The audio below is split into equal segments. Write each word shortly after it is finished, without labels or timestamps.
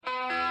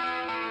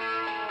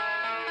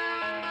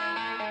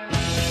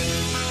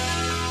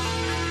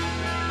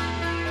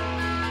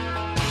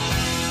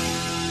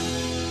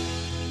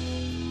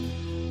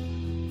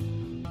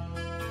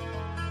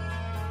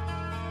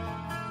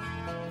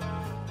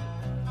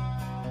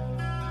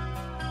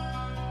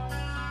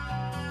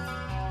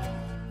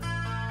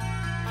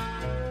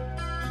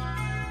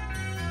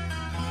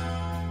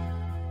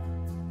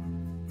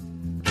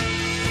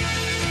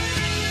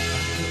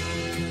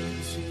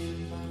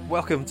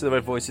Welcome to the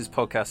Red Voices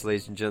podcast,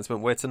 ladies and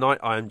gentlemen, where tonight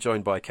I am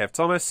joined by Kev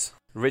Thomas,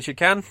 Richard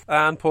Cann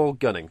and Paul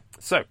Gunning.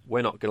 So,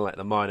 we're not going to let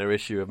the minor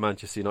issue of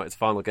Manchester United's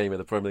final game of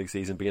the Premier League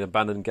season be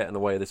abandoned and get in the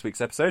way of this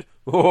week's episode.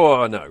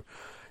 Oh, no.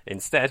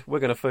 Instead, we're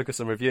going to focus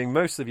on reviewing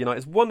most of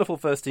United's wonderful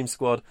first-team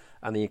squad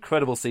and the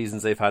incredible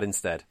seasons they've had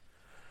instead.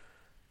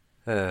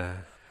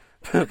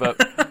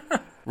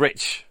 But,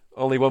 Rich,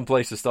 only one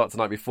place to start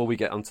tonight before we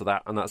get onto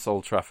that, and that's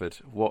Old Trafford.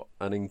 What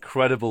an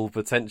incredible,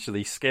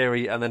 potentially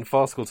scary, and then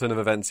farcical turn of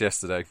events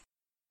yesterday.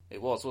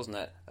 It was, wasn't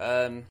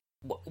it?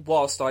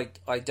 Whilst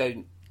I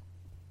don't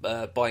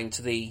buy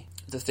into the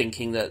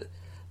thinking that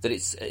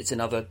it's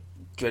another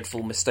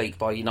dreadful mistake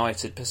by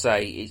United per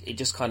se, it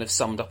just kind of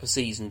summed up a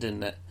season,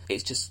 didn't it?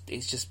 It's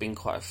just been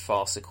quite a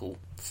farcical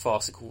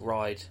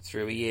ride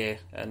through a year,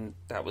 and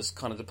that was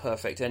kind of the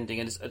perfect ending.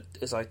 And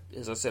as I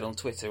said on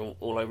Twitter,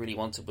 all I really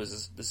wanted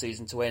was the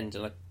season to end,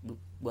 and I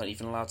weren't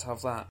even allowed to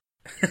have that.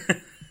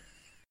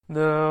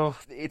 No,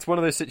 it's one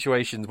of those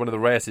situations, one of the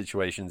rare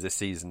situations this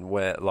season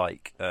where,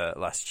 like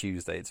last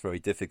Tuesday, it's very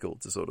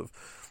difficult to sort of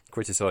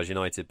criticise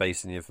United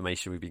based on the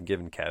information we've been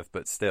given, Kev,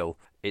 but still,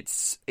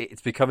 it's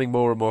becoming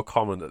more and more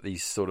common that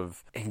these sort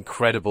of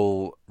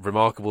incredible,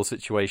 remarkable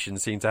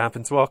situations seem to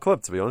happen to our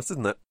club, to be honest,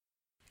 isn't it?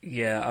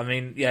 Yeah, I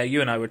mean,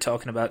 you and I were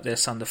talking about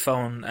this on the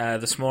phone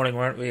this morning,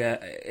 weren't we?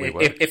 We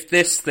were. If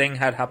this thing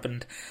had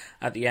happened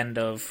at the end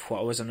of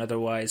what was an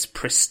otherwise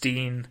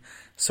pristine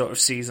sort of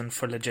season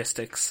for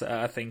logistics,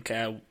 I think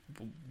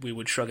we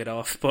would shrug it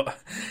off. But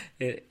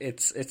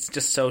it's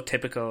just so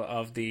typical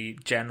of the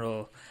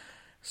general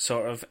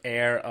sort of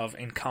air of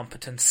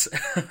incompetence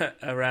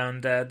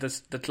around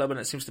the club,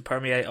 and it seems to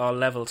permeate all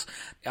levels.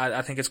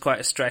 I think it's quite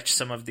a stretch,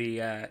 some of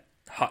the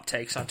hot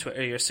takes on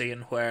Twitter you're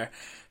seeing, where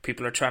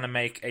people are trying to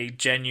make a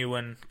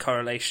genuine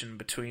correlation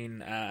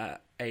between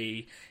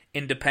a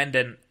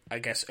independent, I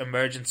guess,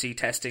 emergency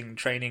testing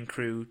training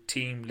crew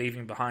team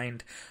leaving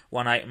behind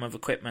one item of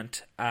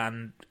equipment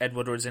and Ed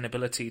Woodward's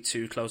inability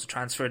to close a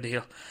transfer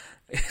deal.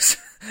 It's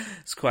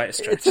quite a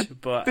stretch.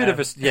 Bit of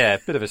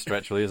a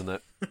stretch, really, isn't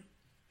it?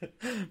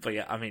 But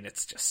yeah, I mean,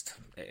 it's just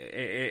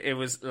it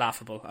was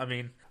laughable. I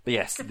mean, but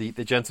yes, the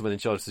gentleman in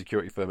charge of the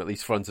security firm at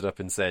least fronted up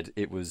and said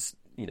it was,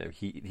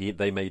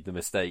 they made the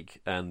mistake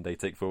and they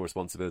take full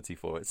responsibility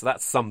for it. So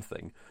that's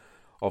something.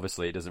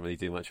 Obviously, it doesn't really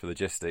do much for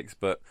logistics,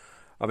 but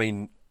I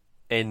mean,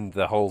 in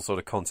the whole sort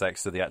of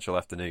context of the actual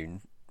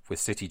afternoon, with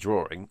City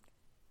drawing,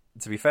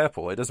 to be fair,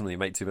 Paul, it doesn't really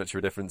make too much of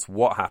a difference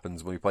what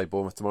happens when we play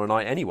Bournemouth tomorrow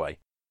night anyway.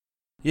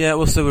 Yeah,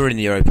 well, so we're in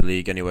the Europa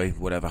League anyway,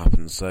 whatever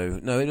happens. So,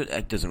 no,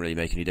 it doesn't really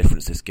make any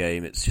difference, this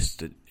game. It's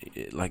just,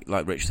 like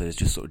Rich said, it's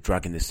just sort of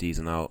dragging this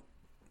season out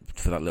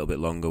for that little bit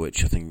longer,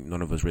 which I think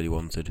none of us really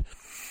wanted.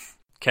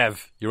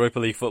 Kev, Europa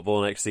League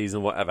football next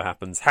season, whatever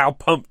happens. How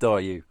pumped are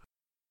you?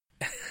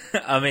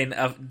 I mean,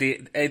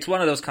 it's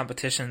one of those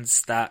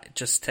competitions that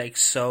just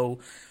takes so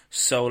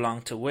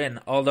long to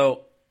win.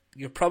 Although,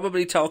 you're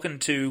probably talking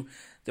to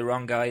the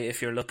wrong guy if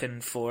you're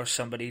looking for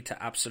somebody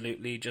to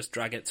absolutely just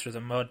drag it through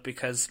the mud,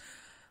 because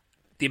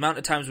the amount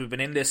of times we've been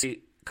in this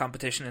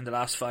competition in the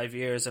last 5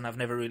 years, and I've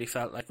never really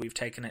felt like we've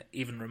taken it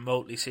even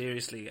remotely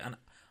seriously. And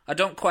I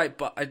don't quite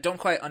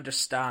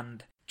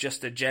understand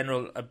just the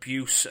general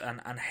abuse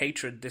and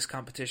hatred this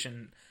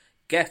competition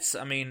gets.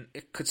 I mean,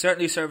 it could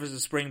certainly serve as a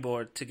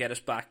springboard to get us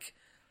back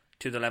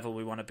to the level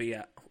we want to be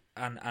at.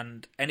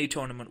 And any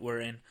tournament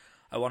we're in,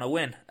 I want to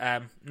win.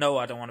 No,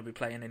 I don't want to be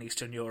playing in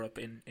Eastern Europe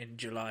in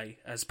July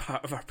as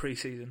part of our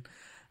pre-season.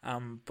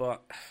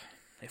 But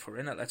if we're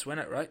in it, let's win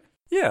it, right?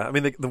 Yeah, I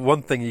mean, the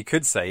one thing you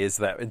could say is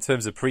that in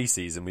terms of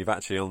pre-season, we've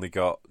actually only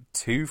got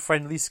 2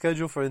 friendlies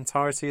scheduled for the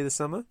entirety of the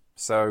summer.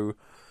 So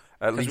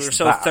at least we were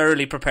so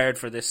thoroughly prepared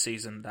for this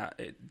season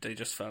that they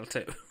just felt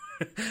it.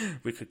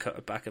 We could cut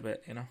it back a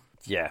bit,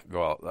 Yeah,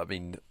 well, I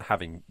mean,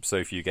 having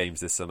so few games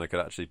this summer could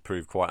actually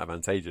prove quite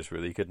advantageous,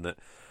 really, couldn't it?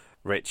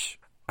 Rich,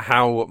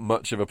 how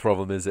much of a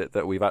problem is it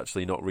that we've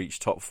actually not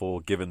reached top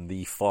 4 given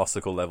the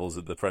farcical levels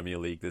of the Premier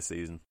League this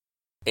season?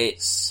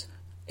 It's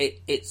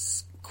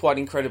quite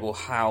incredible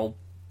how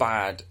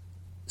bad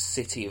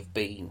City have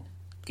been,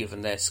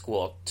 given their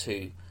squad,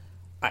 to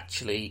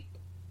actually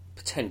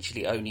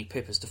potentially only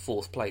pip us to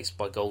 4th place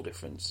by goal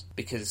difference,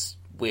 because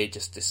we're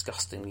just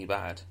disgustingly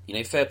bad.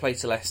 Fair play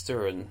to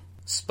Leicester and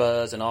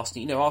Spurs and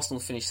Arsenal. Arsenal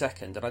finished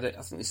 2nd, and I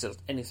think this is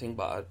anything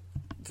but a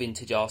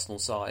vintage Arsenal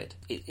side.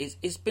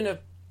 It's been a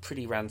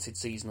pretty rancid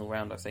season all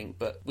round, I think,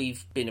 but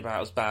we've been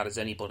about as bad as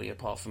anybody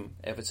apart from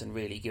Everton,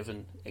 really,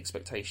 given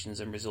expectations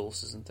and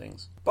resources and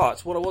things.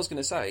 But what I was going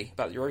to say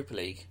about the Europa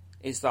League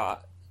is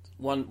that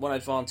one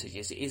advantage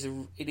is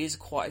it is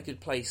quite a good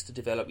place to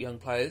develop young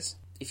players.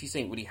 If you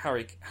think, really,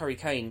 Harry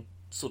Kane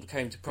sort of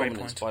came to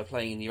prominence by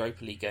playing in the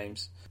Europa League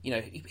games.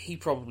 He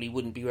probably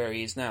wouldn't be where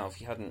he is now if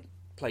he hadn't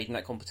played in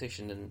that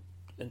competition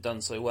and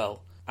done so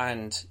well.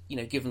 And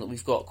given that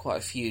we've got quite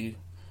a few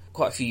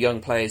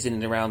young players in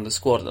and around the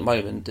squad at the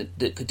moment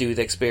that could do with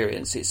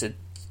experience, it's a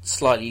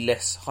slightly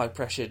less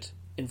high-pressured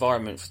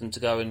environment for them to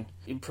go and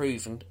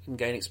improve and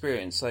gain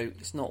experience. So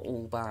it's not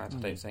all bad, I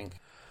don't think.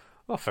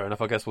 Well, fair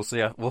enough. I guess we'll see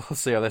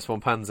how this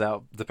one pans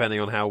out, depending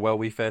on how well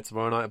we fare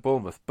tomorrow night at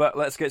Bournemouth. But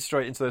let's get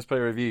straight into those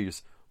player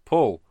reviews.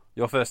 Paul,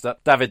 you're first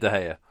up. David De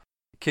Gea.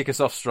 Kick us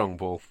off strong,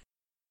 Paul.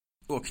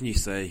 What can you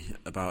say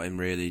about him,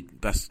 really?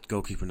 Best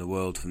goalkeeper in the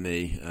world for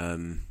me,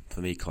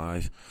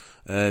 Clive.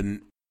 We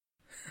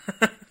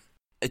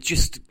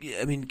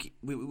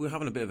were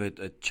having a bit of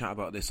a chat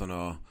about this on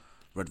our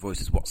Red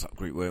Voices WhatsApp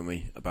group, weren't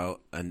we?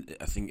 And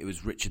I think it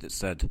was Richard that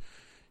said,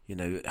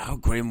 how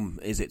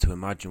grim is it to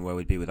imagine where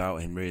we'd be without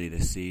him, really,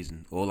 this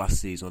season, or last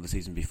season, or the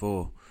season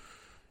before.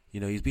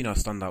 He's been our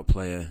standout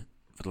player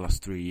for the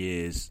last 3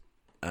 years,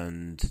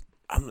 and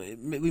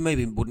we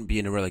maybe wouldn't be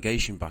in a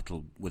relegation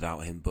battle without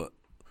him, but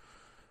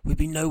we'd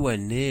be nowhere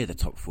near the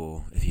top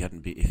four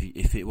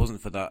if it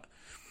wasn't for that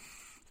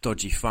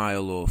dodgy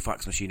file or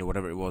fax machine or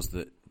whatever it was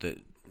that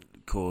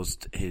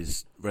caused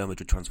his Real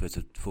Madrid transfer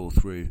to fall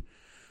through.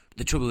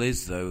 The trouble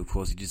is, though, of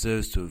course, he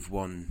deserves to have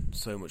won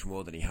so much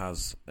more than he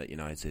has at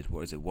United.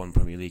 What is it, 1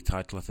 Premier League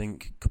title, I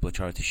think, a couple of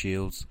Charity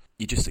Shields.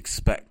 You just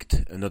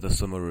expect another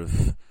summer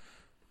of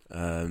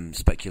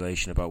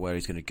speculation about where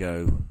he's going to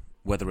go,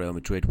 whether Real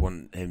Madrid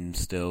want him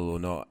still or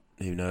not,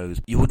 who knows.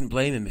 You wouldn't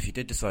blame him if he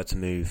did decide to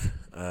move.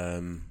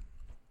 And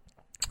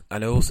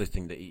I also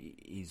think that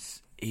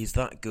he's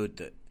that good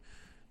that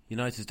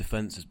United's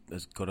defence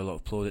has got a lot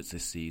of plaudits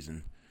this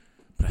season.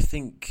 But I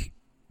think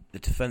the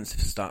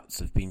defensive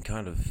stats have been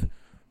kind of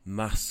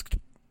masked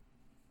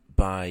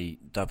by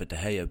David De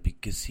Gea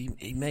because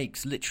he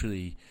makes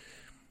literally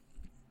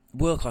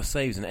world-class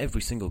saves in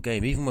every single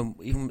game.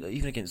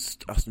 Even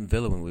against Aston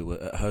Villa when we were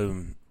at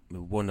home, we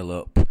were 1-0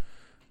 up,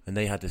 and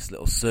they had this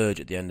little surge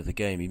at the end of the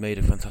game. He made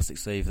a fantastic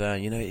save there.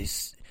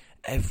 It's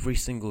every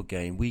single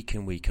game, week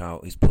in, week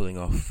out, he's pulling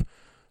off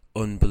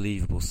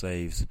unbelievable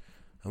saves.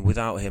 And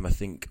without him, I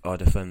think our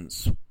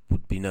defence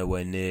would be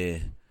nowhere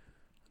near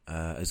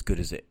as good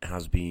as it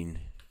has been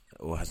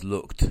or has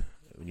looked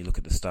when you look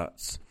at the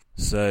stats.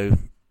 So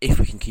if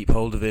we can keep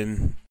hold of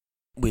him,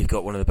 we've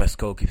got one of the best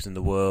goalkeepers in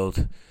the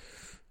world.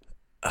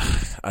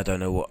 I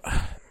don't know what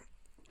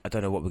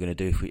we're going to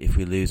do if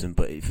we lose him,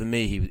 but for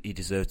me, he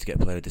deserves to get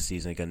player of the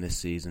season again this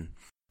season.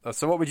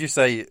 So what would you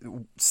say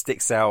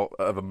sticks out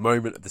of a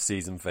moment of the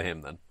season for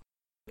him then?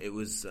 It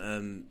was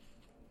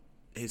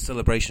his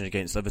celebration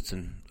against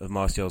Everton of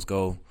Martial's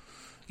goal.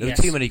 There were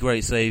too many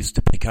great saves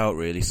to pick out,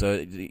 really. So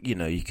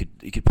you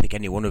could pick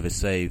any one of his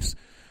saves.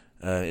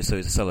 So it's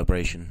a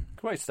celebration.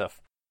 Great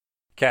stuff.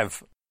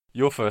 Kev,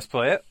 your first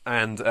player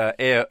and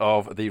heir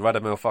of the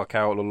Radamel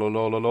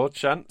Falcao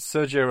chant,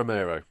 Sergio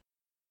Romero.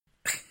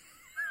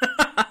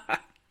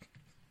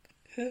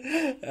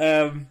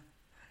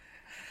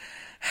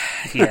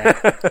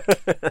 Yeah.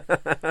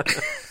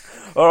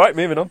 All right,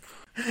 moving on.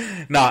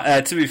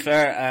 No, to be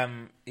fair,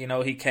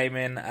 he came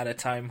in at a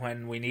time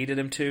when we needed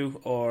him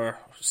to, or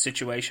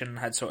situation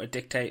had sort of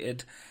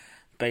dictated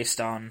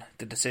based on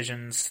the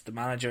decisions the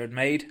manager had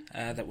made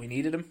that we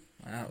needed him.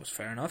 That was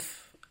fair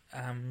enough.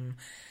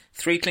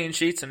 3 clean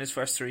sheets in his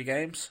first 3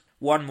 games,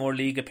 1 more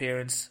league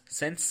appearance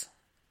since,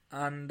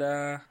 and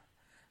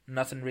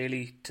nothing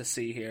really to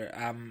see here.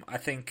 I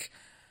think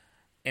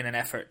in an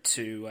effort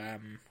to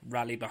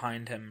rally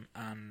behind him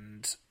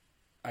and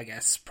I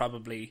guess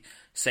probably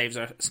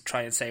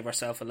try and save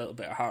ourselves a little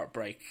bit of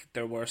heartbreak.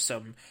 There were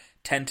some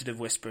tentative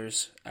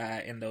whispers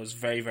in those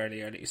very,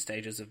 very early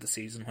stages of the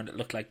season when it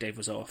looked like Dave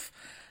was off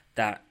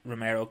that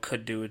Romero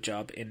could do a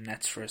job in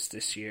nets for us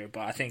this year.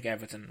 But I think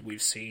everything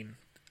we've seen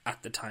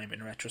at the time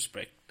in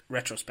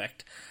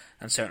retrospect,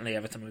 and certainly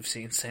everything we've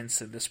seen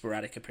since in the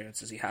sporadic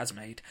appearances he has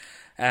made,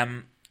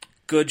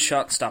 good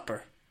shot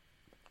stopper,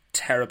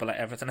 terrible at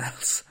everything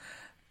else.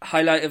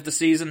 Highlight of the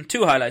season,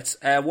 2 highlights.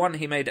 One,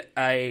 he made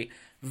a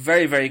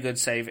very, very good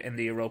save in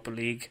the Europa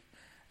League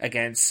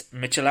against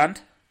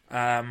Midtjylland.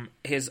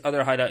 His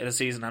other highlight of the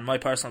season, and my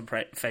personal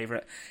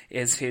favourite,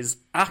 is his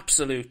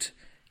absolute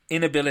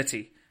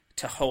inability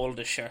to hold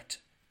a shirt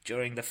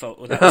during the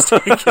photo that was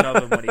taken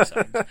of him when he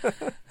signed.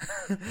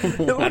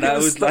 And I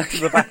was like, to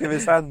the back of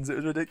his hands, it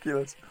was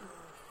ridiculous.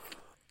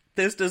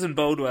 This doesn't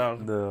bode well.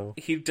 No.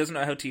 He doesn't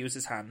know how to use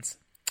his hands.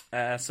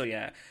 So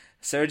yeah,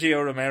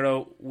 Sergio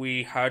Romero,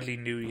 we hardly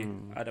knew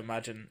you. I'd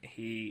imagine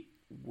he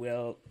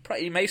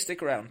may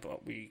stick around,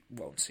 but we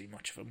won't see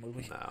much of him, will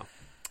we? No.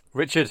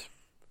 Richard,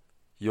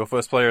 your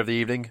first player of the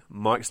evening,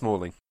 Mike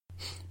Smalling.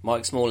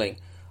 Mike Smalling,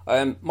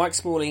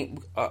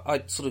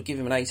 I'd sort of give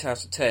him an 8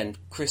 out of 10.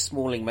 Chris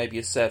Smalling maybe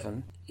a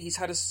 7. He's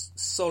had a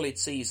solid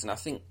season. I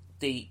think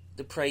the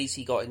praise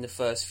he got in the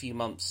first few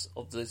months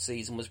of the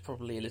season was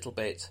probably a little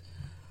bit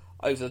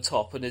over the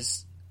top, and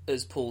as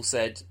Paul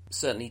said,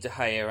 certainly De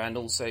Gea and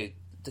also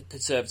the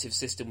conservative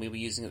system we were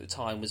using at the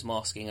time was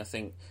masking, I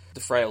think, the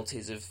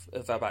frailties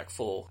of our back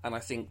four. And I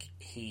think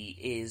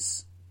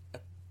he's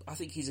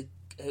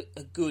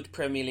a good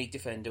Premier League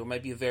defender, or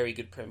maybe a very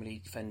good Premier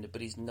League defender,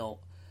 but he's not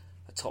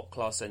a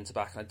top-class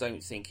centre-back. And I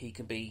don't think he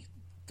can be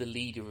the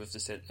leader of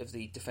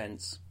the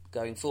defence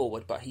going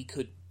forward, but he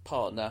could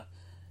partner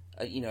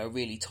a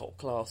really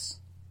top-class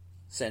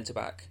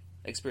centre-back,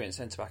 experienced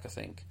centre-back, I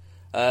think.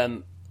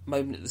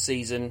 Moment of the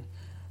season,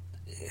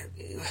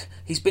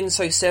 he's been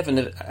so 7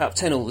 out of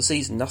 10 all the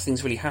season.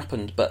 Nothing's really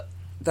happened, but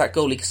that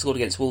goal he scored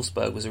against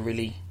Wolfsburg was a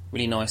really,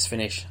 really nice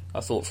finish,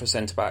 I thought, for a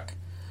centre back.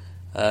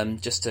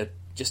 Just to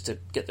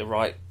get the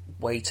right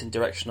weight and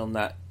direction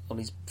on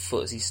his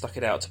foot as he stuck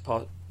it out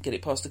to get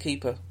it past the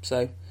keeper.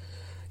 So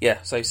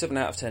 7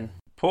 out of 10.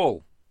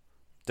 Paul,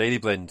 Daley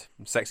Blind,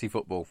 sexy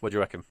football. What do you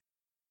reckon?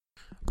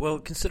 Well,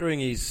 considering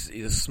he's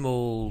a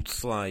small,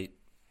 slight,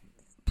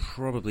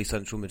 probably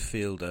central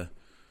midfielder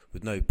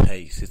with no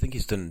pace, I think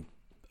he's done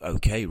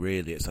okay,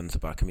 really, at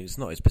centre-back. I mean, it's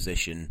not his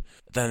position.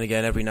 Then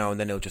again, every now and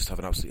then he'll just have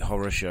an absolute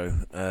horror show.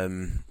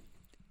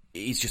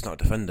 He's just not a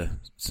defender.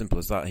 Simple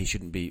as that. He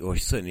shouldn't be, or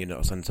he's certainly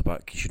not a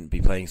centre-back. He shouldn't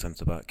be playing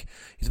centre-back.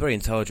 He's a very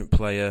intelligent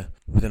player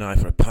with an eye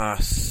for a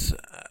pass,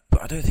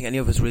 but I don't think any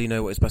of us really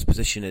know what his best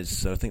position is,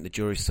 so I think the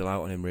jury's still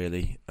out on him,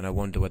 really, and I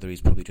wonder whether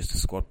he's probably just a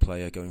squad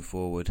player going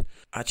forward.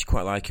 I actually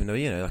quite like him, though.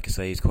 Like I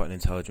say, he's quite an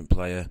intelligent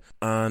player.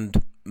 And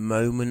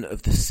moment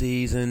of the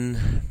season,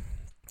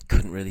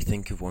 couldn't really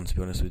think of one, to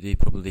be honest with you.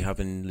 Probably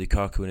having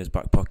Lukaku in his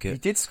back pocket. He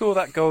did score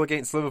that goal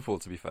against Liverpool,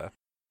 to be fair.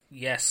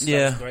 Yes,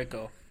 that was a great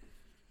goal.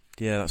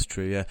 Yeah, that's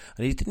true. Yeah,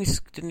 and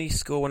didn't he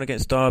score one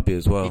against Derby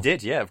as well? He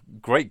did, yeah.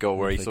 Great goal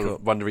where he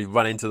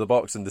ran into the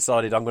box and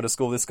decided, I'm going to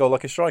score this goal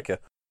like a striker.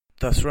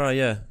 That's right.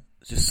 Yeah,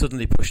 just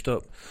suddenly pushed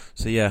up.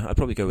 So yeah, I'd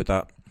probably go with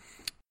that.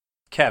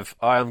 Kev,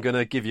 I am going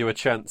to give you a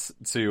chance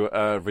to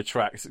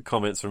retract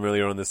comments from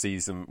earlier on in the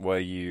season where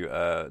you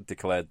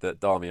declared that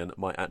Darmian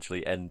might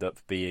actually end up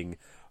being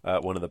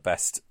one of the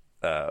best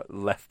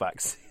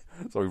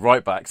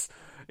right backs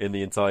in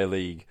the entire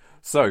league.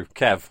 So,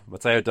 Kev,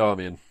 Matteo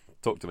Darmian,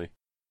 talk to me.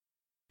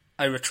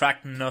 I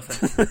retract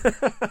nothing.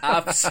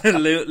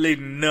 Absolutely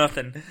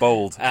nothing.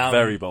 Bold.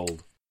 Very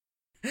bold.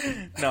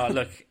 No,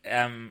 look,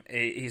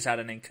 he's had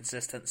an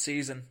inconsistent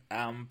season,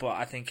 but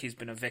I think he's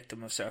been a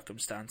victim of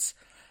circumstance.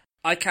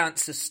 I can't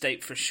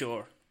state for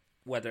sure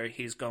whether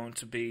he's going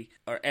to be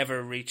or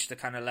ever reach the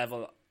kind of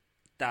level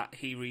that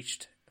he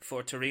reached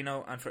for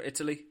Torino and for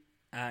Italy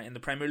in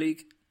the Premier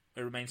League.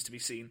 It remains to be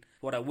seen.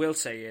 What I will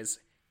say is,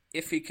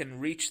 if he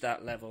can reach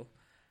that level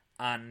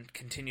and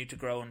continue to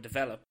grow and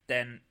develop,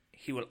 then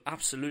he will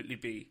absolutely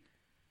be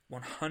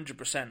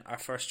 100% our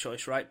first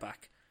choice right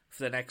back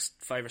for the next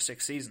 5 or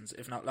 6 seasons,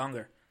 if not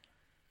longer.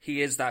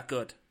 He is that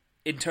good.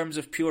 In terms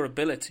of pure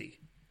ability,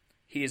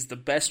 he is the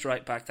best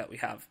right back that we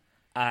have.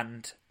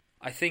 And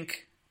I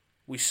think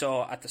we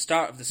saw at the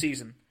start of the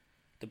season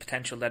the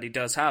potential that he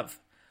does have.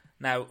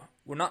 Now,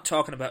 we're not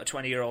talking about a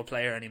 20-year-old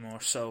player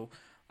anymore, so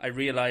I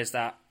realise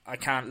that I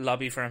can't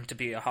lobby for him to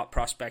be a hot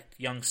prospect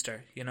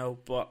youngster,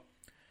 but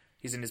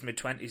he's in his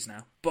mid-20s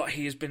now. But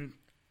he has been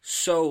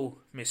so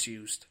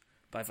misused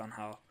by Van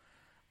Gaal.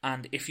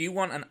 And if you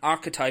want an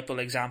archetypal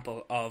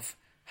example of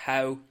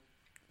how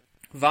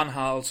Van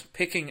Gaal's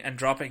picking and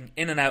dropping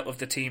in and out of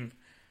the team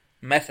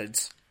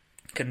methods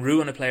can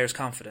ruin a player's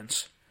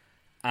confidence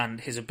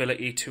and his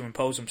ability to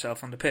impose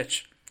himself on the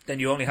pitch, then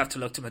you only have to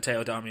look to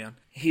Matteo Darmian.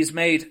 He's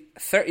made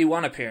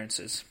 31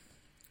 appearances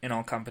in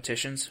all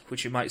competitions,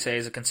 which you might say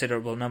is a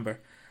considerable number.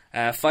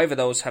 5 of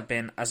those have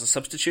been as a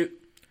substitute,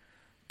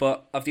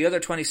 but of the other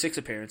 26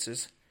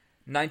 appearances,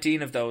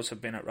 19 of those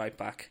have been at right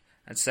back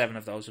and 7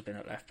 of those have been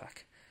at left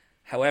back.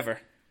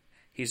 However,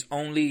 he's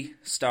only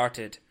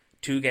started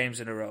 2 games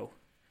in a row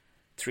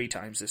 3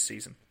 times this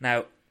season.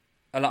 Now,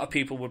 a lot of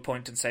people would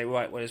point and say,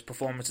 right, well, his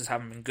performances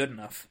haven't been good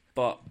enough,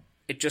 but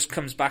it just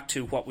comes back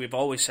to what we've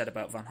always said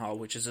about Van Gaal,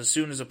 which is as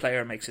soon as a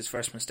player makes his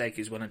first mistake,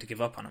 he's willing to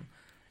give up on him,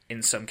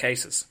 in some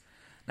cases.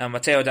 Now,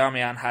 Matteo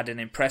Darmian had an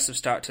impressive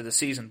start to the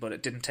season, but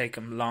it didn't take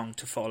him long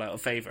to fall out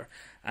of favour,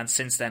 and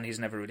since then he's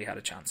never really had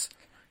a chance.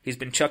 He's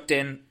been chucked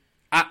in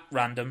at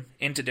random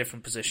into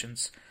different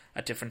positions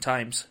at different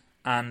times,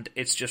 and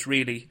it's just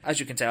really, as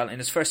you can tell, in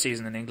his first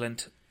season in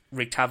England,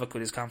 wreaked havoc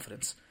with his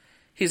confidence.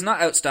 He's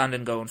not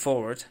outstanding going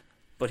forward,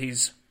 but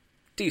he's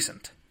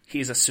decent.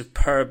 He's a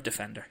superb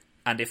defender,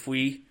 and if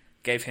we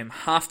gave him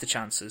half the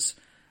chances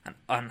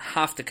and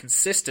half the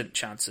consistent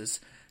chances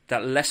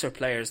that lesser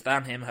players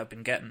than him have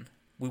been getting,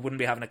 we wouldn't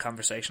be having a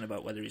conversation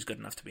about whether he's good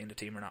enough to be in the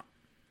team or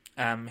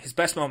not. His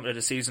best moment of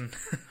the season,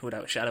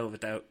 without a shadow of a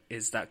doubt,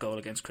 is that goal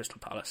against Crystal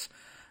Palace.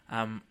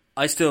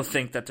 I still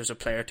think that there's a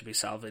player to be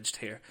salvaged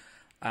here,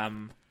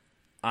 and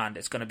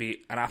it's going to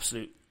be an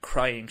absolute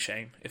crying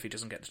shame if he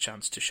doesn't get the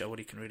chance to show what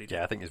he can really do.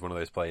 Yeah, I think he's one of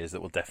those players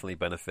that will definitely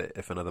benefit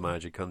if another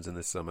manager comes in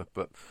this summer,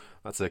 but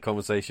that's a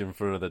conversation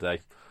for another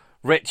day.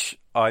 Rich,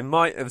 I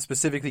might have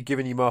specifically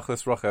given you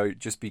Marcos Rojo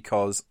just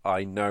because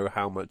I know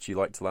how much you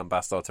like to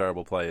lambast our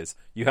terrible players.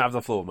 You have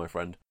the floor, my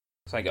friend.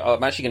 Thank you.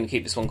 I'm actually going to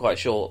keep this one quite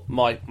short.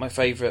 My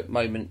favourite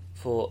moment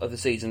of the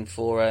season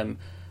for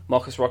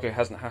Marcos Rojo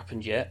hasn't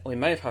happened yet, or it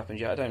may have happened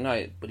yet, I don't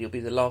know, but it'll be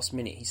the last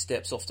minute he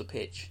steps off the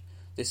pitch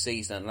this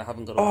season, and I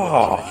haven't got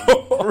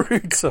a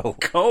brutal.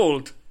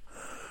 Cold.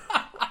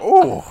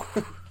 Oh.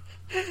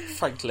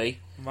 Frankly,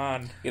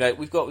 man,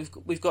 we've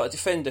got a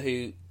defender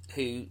who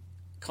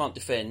can't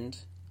defend,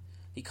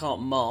 he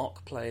can't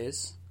mark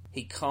players,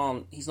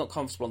 he's not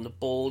comfortable on the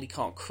ball, he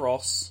can't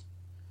cross.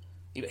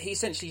 He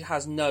essentially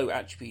has no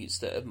attributes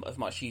that are of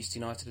much use to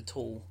United at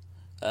all.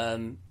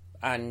 and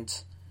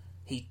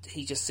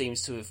he just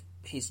seems to have,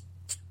 his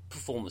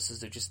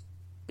performances have just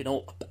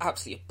been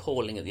absolutely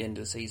appalling at the end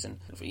of the season.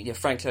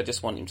 Frankly, I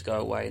just want him to go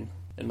away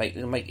and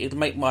it'll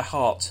make my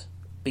heart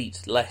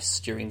beat less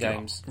during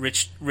games.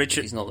 Richard,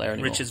 he's not there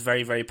anymore. Rich is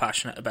very, very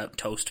passionate about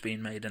toast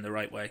being made in the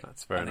right way.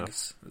 That's fair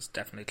enough. It's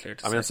definitely clear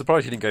to I say. mean, I'm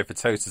surprised you didn't go for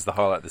toast as the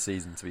highlight of the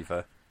season, to be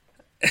fair.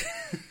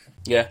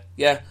 Yeah,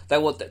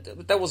 that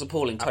was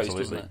appalling toast,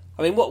 Absolutely. wasn't it?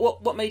 I mean,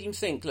 what made him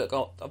think, look,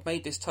 I've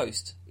made this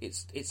toast.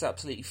 It's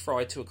absolutely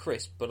fried to a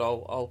crisp, but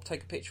I'll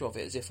take a picture of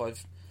it as if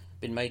I've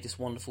been made this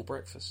wonderful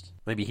breakfast.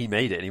 Maybe he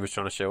made it and he was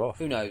trying to show off.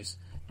 Who knows?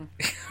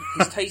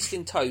 His taste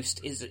in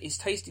toast is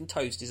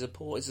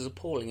as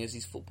appalling as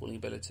his footballing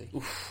ability.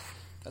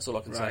 That's all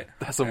I can say.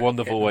 That's a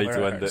wonderful way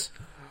to end it.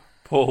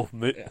 Paul,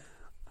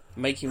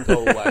 Make him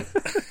go away.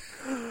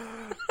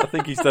 I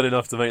think he's done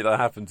enough to make that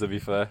happen, to be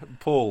fair.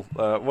 Paul,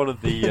 one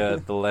of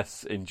the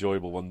less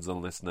enjoyable ones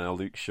on this now,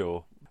 Luke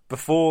Shaw.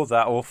 Before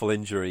that awful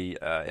injury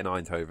in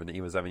Eindhoven, he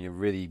was having a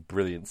really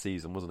brilliant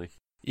season, wasn't he?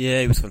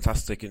 Yeah, he was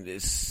fantastic, and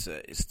it's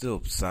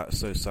still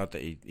so sad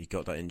that he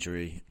got that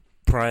injury.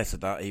 Prior to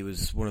that, he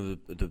was one of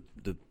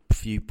the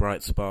few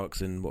bright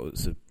sparks in what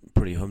was a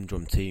pretty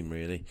humdrum team,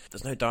 really.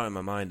 There's no doubt in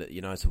my mind that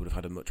United would have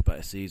had a much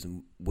better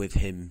season with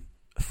him,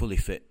 a fully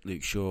fit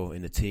Luke Shaw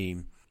in the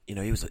team.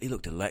 He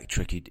looked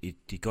electric.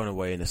 He'd gone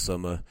away in the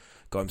summer,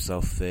 got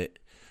himself fit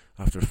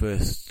after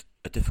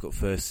a difficult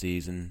first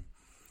season,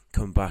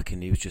 come back,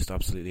 and he was just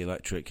absolutely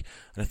electric.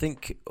 And I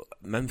think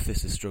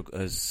Memphis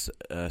has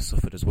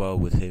suffered as well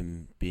with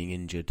him being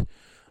injured.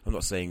 I'm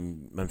not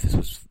saying Memphis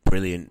was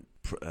brilliant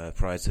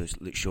prior to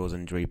Luke Shaw's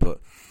injury,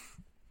 but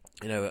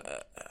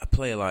a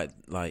player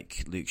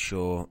like Luke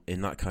Shaw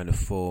in that kind of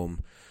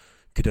form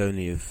could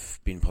only have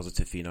been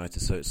positive for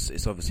United, so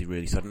it's obviously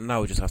really sad. And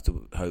now we just have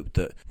to hope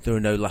that there are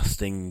no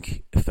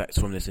lasting effects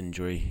from this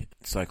injury,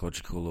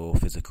 psychological or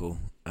physical,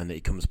 and that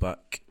he comes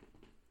back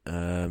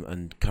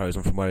and carries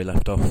on from where he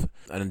left off.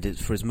 And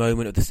for his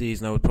moment of the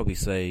season, I would probably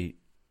say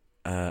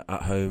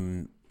at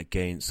home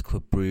against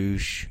Club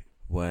Brugge,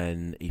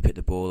 when he picked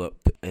the ball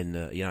up in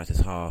United's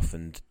half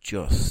and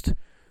just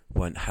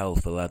went hell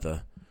for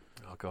leather.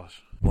 Oh,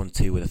 gosh.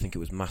 1-2 with, I think it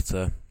was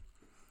Mata.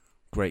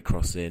 Great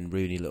cross in,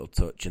 Rooney little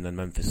touch, and then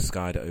Memphis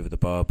skied it over the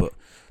bar. But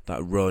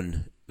that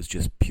run was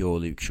just pure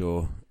Luke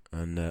Shaw,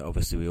 and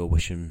obviously we all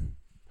wish him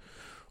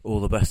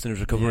all the best in his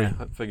recovery.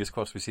 Yeah, fingers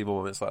crossed we see more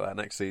moments like that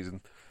next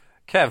season.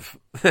 Kev,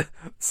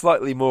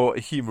 slightly more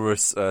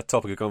humorous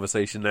topic of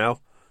conversation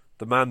now.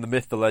 The man, the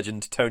myth, the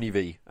legend, Tony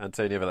V,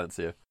 Antonio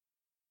Valencia.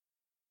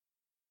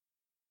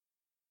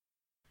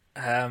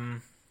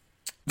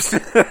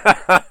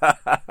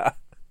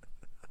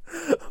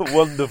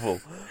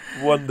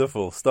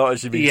 Wonderful. Start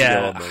as you mean to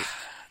go on, mate.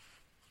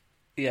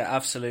 Yeah,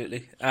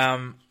 absolutely.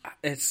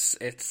 It's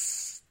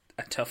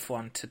a tough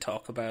one to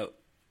talk about.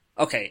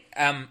 Okay,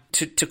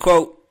 to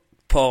quote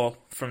Paul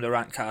from the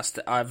Rantcast,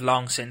 I've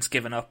long since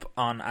given up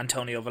on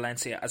Antonio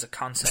Valencia as a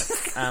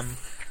concept.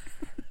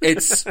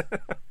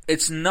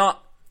 It's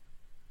not,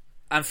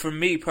 and for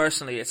me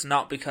personally, it's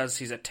not because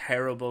he's a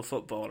terrible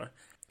footballer.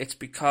 It's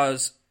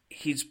because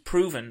he's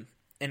proven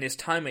in his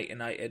time at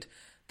United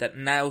that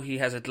now he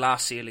has a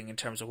glass ceiling in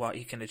terms of what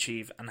he can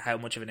achieve and how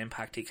much of an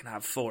impact he can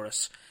have for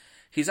us.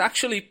 He's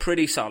actually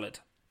pretty solid,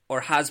 or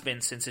has been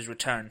since his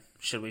return,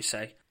 should we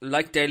say.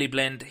 Like Daley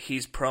Blind,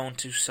 he's prone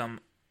to some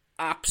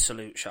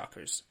absolute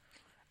shockers.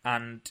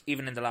 And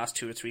even in the last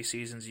 2 or 3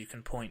 seasons, you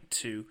can point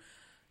to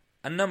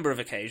a number of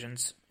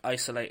occasions,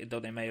 isolated though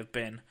they may have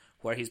been,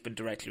 where he's been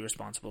directly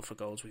responsible for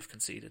goals we've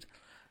conceded.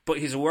 But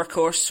he's a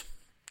workhorse.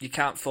 You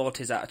can't fault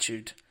his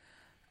attitude.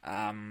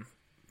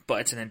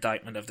 But it's an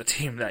indictment of the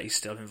team that he's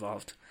still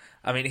involved.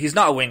 I mean, he's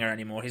not a winger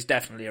anymore. He's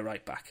definitely a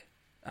right back.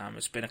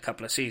 It's been a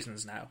couple of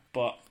seasons now.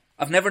 But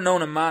I've never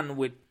known a man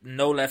with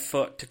no left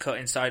foot to cut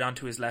inside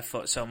onto his left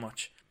foot so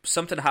much.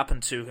 Something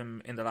happened to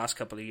him in the last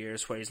couple of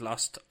years where he's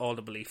lost all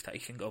the belief that he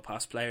can go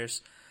past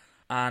players.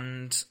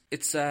 And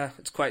it's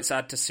quite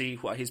sad to see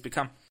what he's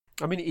become.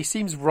 I mean, he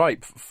seems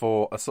ripe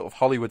for a sort of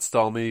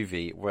Hollywood-style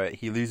movie where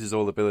he loses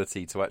all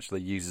ability to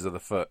actually use his other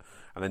foot,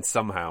 and then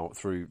somehow,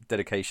 through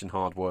dedication,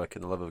 hard work,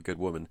 and the love of a good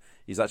woman,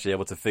 he's actually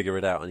able to figure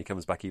it out, and he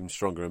comes back even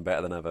stronger and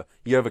better than ever.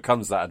 He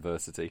overcomes that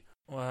adversity.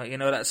 Well,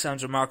 that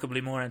sounds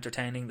remarkably more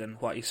entertaining than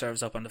what he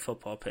serves up on the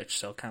football pitch,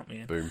 so count me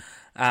in. Boom.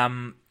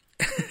 I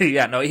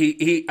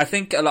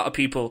think a lot of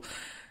people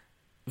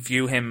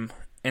view him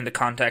in the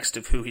context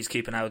of who he's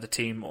keeping out of the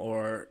team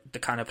or the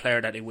kind of player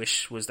that they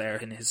wish was there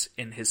in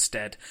his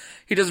stead.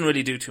 He doesn't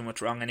really do too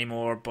much wrong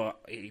anymore, but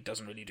he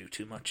doesn't really do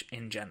too much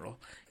in general.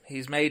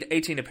 He's made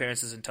 18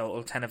 appearances in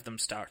total, 10 of them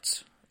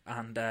starts,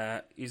 and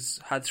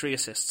he's had 3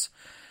 assists.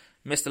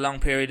 Missed a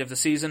long period of the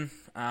season.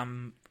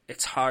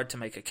 It's hard to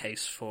make a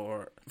case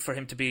for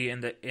him to be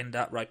in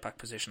that right back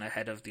position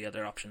ahead of the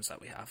other options that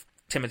we have.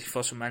 Timothy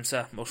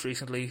Fosu-Mensah, most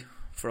recently,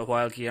 for a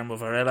while Guillermo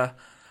Varela.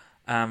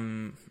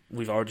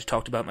 We've already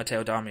talked about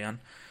Matteo Darmian.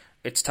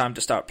 It's time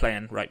to start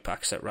playing right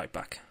backs at right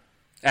back.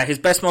 His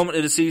best moment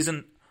of the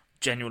season,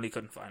 genuinely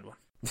couldn't find one.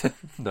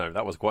 No,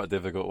 that was quite a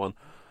difficult one.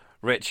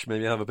 Rich,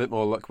 maybe have a bit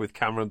more luck with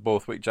Cameron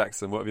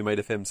Borthwick-Jackson. What have you made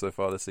of him so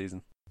far this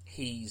season?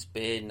 He's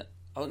been,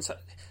 I wouldn't say,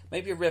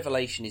 maybe a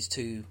revelation is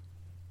too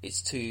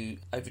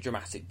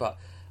overdramatic, but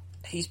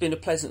he's been a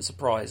pleasant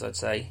surprise, I'd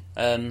say.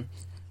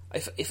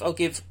 If I'll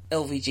give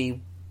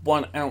LVG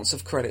 1 ounce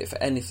of credit for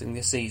anything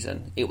this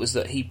season, it was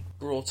that he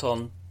brought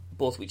on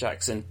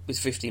Borthwick-Jackson with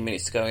 15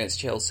 minutes to go against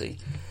Chelsea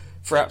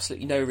for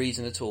absolutely no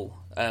reason at all,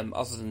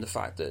 other than the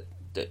fact that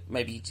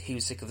maybe he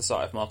was sick of the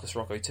sight of Marcus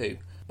Rocco too.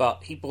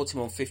 But he brought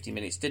him on 50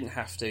 minutes, didn't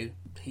have to.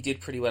 He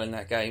did pretty well in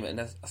that game, and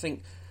I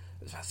think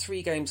it was about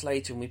 3 games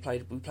later when we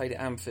played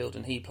at Anfield,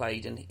 and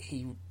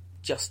he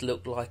just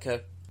looked like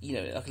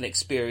like an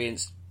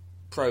experienced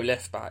pro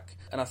left back.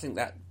 And I think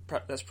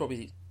that's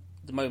probably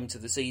the moment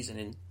of the season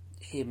in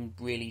him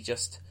really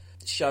just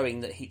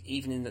showing that he,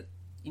 even in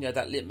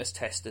that litmus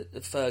test that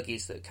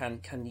Fergie's, that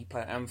can he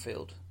play at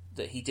Anfield,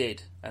 that he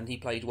did, and he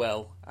played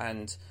well.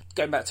 And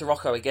going back to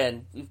Rocco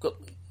again,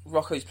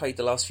 Rocco's played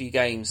the last few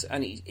games,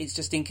 and it's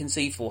just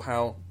inconceivable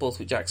how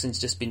Borthwick-Jackson's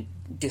just been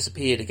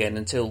disappeared again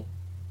until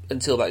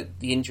the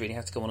injury, and he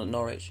had to go on at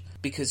Norwich,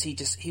 because he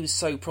was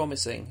so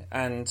promising.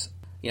 And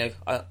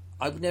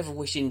I would never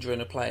wish injury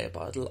on a player,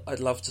 but I'd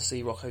love to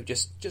see Rocco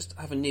just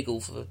have a niggle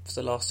for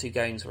the last 2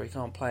 games where he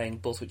can't play and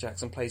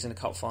Borthwick-Jackson plays in a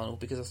cup final,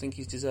 because I think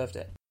he's deserved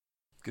it.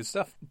 Good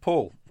stuff.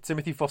 Paul,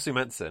 Timothy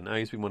Fosu-Mensah, now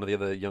he's been one of the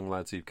other young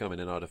lads who've come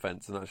in our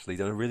defence and actually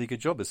done a really good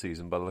job this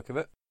season by the look of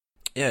it.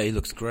 Yeah, he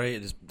looks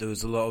great. There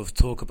was a lot of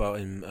talk about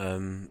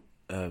him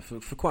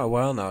for quite a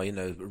while now,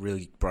 a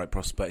really bright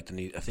prospect, and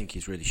I think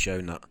he's really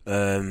shown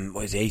that.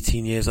 He's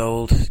 18 years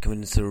old,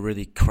 coming into a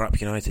really crap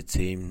United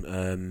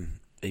team.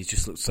 He's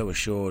just looked so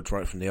assured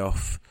right from the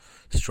off,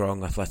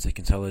 strong, athletic,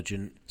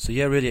 intelligent. So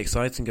yeah, really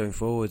exciting going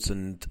forwards,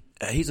 and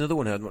he's another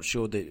one I'm not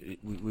sure that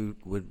we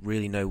would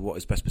really know what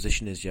his best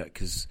position is yet,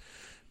 because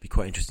it'd be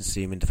quite interesting to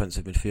see him in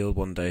defensive midfield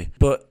one day.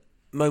 But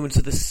moment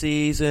of the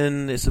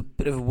season, it's a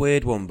bit of a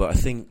weird one, but I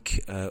think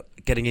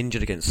getting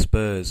injured against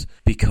Spurs,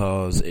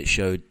 because it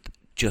showed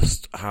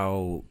just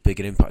how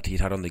big an impact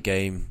he'd had on the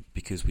game,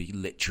 because we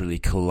literally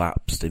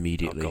collapsed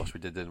immediately. Oh gosh,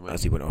 we did, didn't we?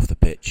 As he went off the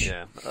pitch.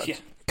 Yeah.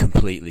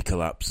 Completely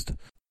collapsed.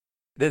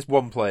 There's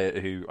one player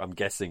who I'm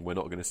guessing we're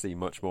not going to see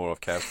much more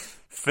of, Kev.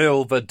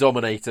 Phil the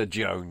Dominator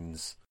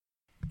Jones.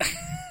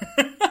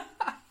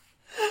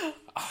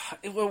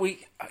 Well,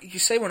 you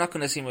say we're not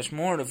going to see much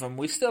more of him.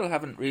 We still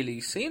haven't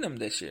really seen him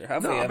this year,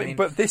 have we? I mean,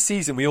 but this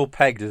season we all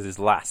pegged as his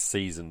last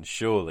season,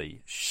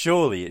 surely.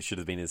 Surely it should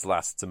have been his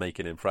last to make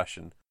an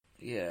impression.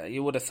 Yeah,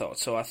 you would have thought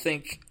so. I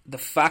think the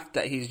fact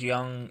that he's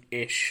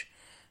young-ish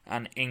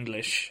and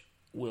English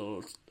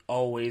will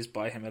always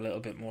buy him a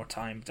little bit more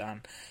time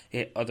than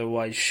it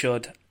otherwise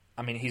should.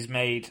 I mean, he's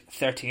made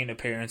 13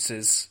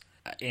 appearances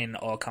in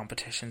all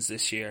competitions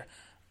this year,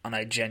 and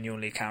I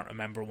genuinely can't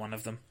remember one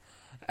of them.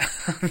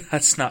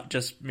 That's not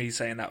just me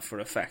saying that for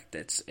effect.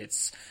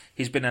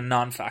 He's been a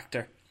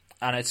non-factor,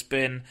 and it's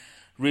been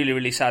really,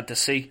 really sad to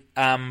see,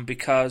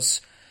 because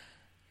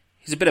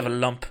he's a bit of a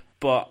lump,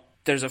 but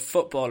there's a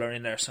footballer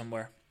in there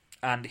somewhere,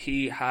 and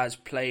he has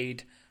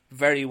played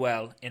very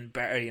well in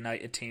better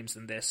United teams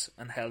than this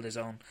and held his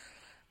own,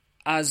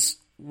 as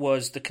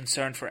was the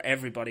concern for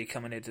everybody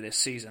coming into this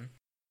season.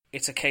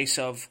 It's a case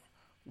of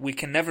we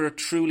can never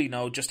truly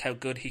know just how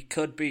good he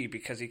could be,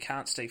 because he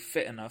can't stay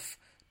fit enough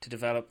to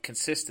develop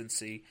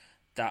consistency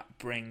that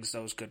brings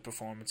those good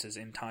performances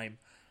in time,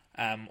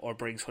 or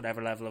brings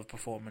whatever level of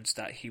performance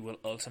that he will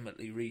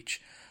ultimately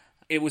reach.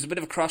 It was a bit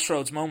of a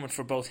crossroads moment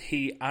for both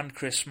he and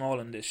Chris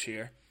Smalling this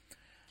year,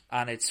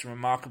 and it's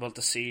remarkable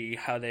to see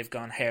how they've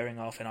gone herring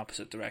off in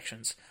opposite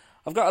directions.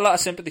 I've got a lot of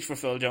sympathy for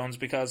Phil Jones,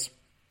 because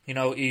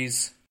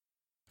he's,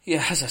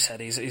 as I said,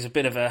 he's a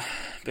bit of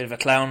a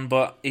clown,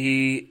 but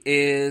he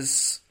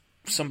is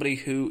somebody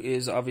who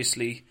is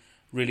obviously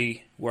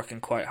really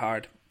working quite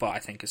hard. But I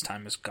think his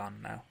time is gone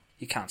now.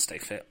 He can't stay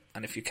fit,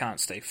 and if you can't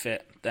stay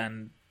fit,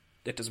 then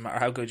it doesn't matter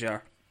how good you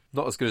are.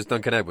 Not as good as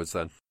Duncan Edwards,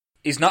 then.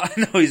 He's not.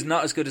 No, he's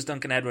not as good as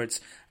Duncan Edwards.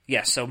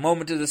 Yes, so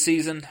moment of the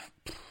season,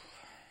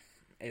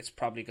 it's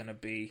probably going to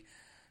be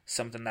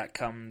something that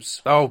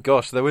comes. Oh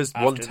gosh, there was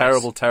one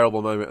terrible, this.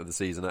 terrible moment of the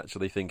season.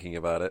 Actually, thinking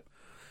about it,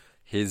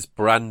 his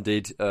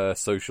branded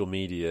social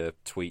media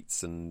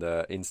tweets and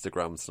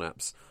Instagram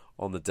snaps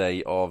on the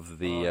day of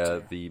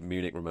the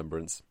Munich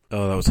Remembrance.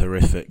 Oh, that was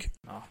horrific.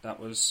 Oh, that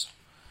was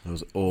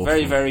awful.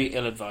 Very, very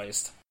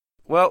ill-advised.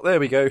 Well, there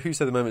we go. Who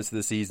said the moments of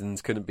the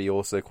seasons couldn't be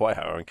also quite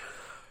harrowing?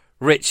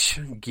 Rich,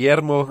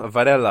 Guillermo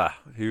Varela,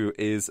 who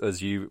is,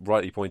 as you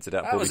rightly pointed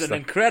out... That was an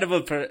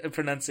incredible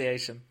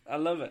pronunciation. I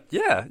love it.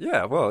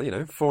 Yeah. Well,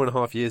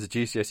 4.5 years of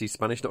GCSE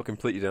Spanish, not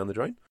completely down the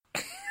drain.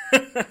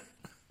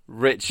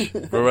 Rich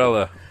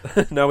Varela.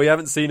 Now, we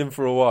haven't seen him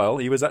for a while.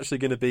 He was actually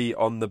going to be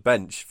on the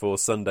bench for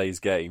Sunday's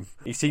game.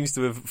 He seems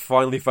to have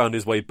finally found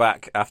his way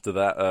back after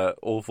that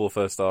awful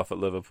first half at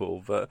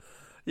Liverpool. But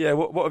yeah,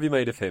 what have you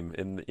made of him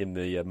in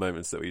the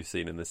moments that we've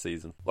seen in this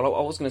season? Well,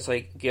 I was going to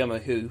say Guillermo,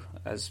 who,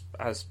 as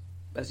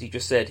you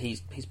just said,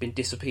 he's been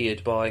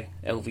disappeared by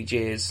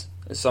LVG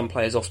as some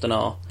players often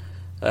are.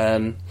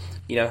 I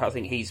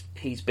think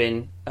he's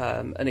been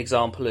an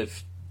example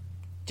of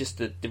just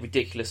the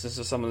ridiculousness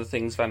of some of the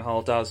things Van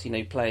Gaal does.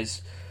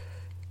 Players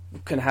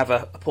can have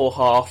a poor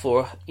half,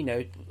 or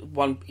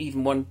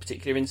one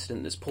particular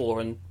incident that's poor,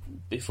 and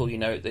before you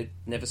know it, they're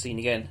never seen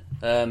again.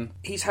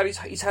 He's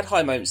had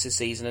high moments this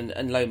season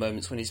and low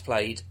moments when he's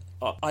played.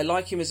 I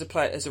like him as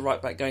a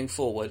right back going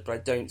forward, but I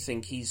don't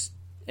think he's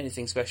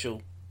anything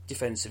special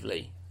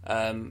defensively.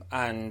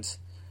 And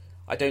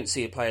I don't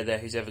see a player there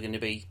who's ever going to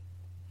be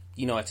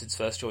United's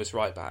first choice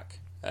right back.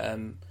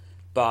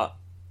 But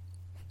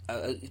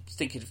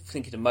thinking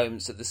of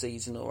moments of the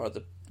season or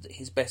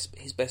his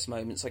best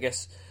moments, I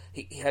guess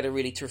he had a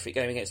really terrific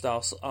game against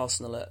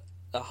Arsenal at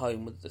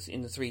home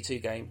in the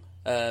 3-2 game,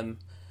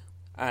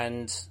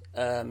 and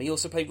he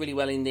also played really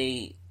well in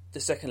the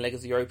second leg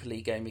of the Europa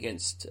League game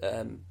against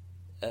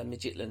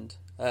Midtjylland.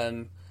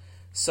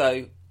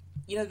 So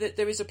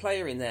there is a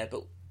player in there,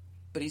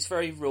 but he's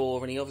very raw,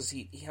 and he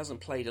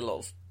hasn't played a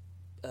lot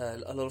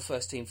of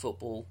first team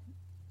football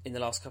in the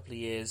last couple of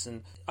years,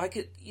 and I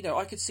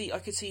could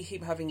see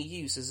him having a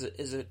use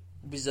as a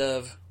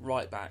reserve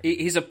right back.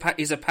 He's a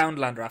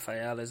Poundland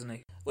Raphael, isn't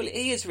he? Well,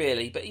 he is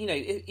really, but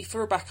if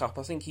for a backup,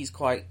 I think he's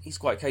quite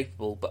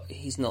capable, but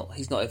he's not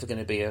ever going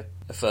to be a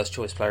first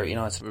choice player at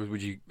United.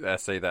 Would you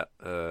say that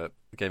the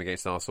game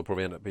against Arsenal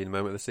probably ended up being the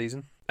moment of the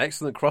season?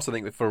 Excellent cross, I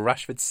think, for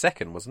Rashford's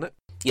second, wasn't it?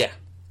 Yeah,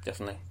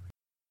 definitely.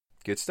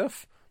 Good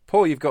stuff.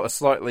 Paul, you've got a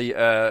slightly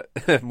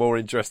more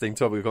interesting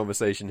topic of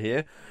conversation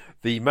here.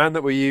 The man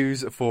that we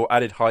use for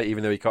added height,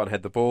 even though he can't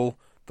head the ball,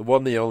 the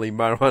one, the only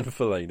Marouane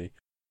Fellaini.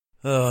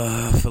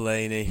 Oh,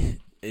 Fellaini.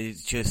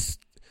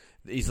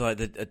 He's like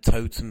a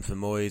totem for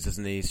Moyes,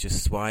 isn't he? He's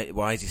just, why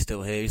is he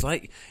still here? He's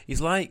like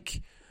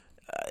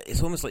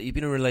it's almost like you've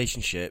been in a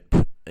relationship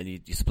and you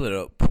split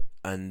up,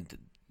 and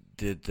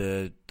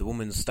the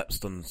woman's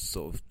stepson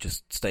sort of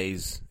just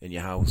stays in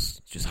your house,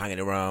 just hanging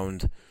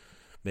around,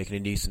 making a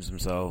nuisance of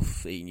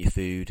himself, eating your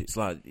food. It's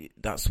like,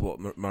 that's what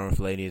Marouane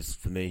Fellaini is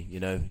for me,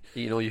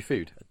 Eating all your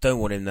food? I don't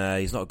want him there.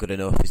 He's not good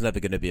enough. He's never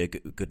going to be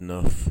good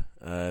enough.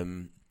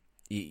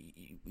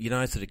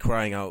 United have been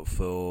crying out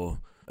for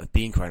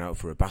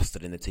a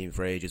bastard in the team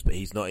for ages, but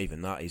he's not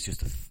even that. He's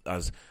just,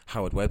 as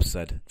Howard Webb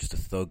said, just a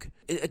thug.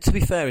 To be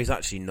fair, he's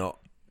actually not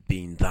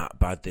been that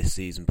bad this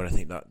season, but I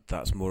think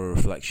that's more a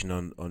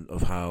reflection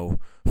of how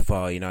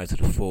far United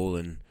have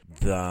fallen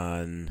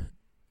than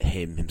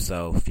him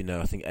himself.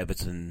 I think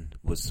Everton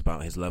was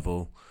about his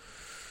level.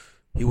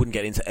 He wouldn't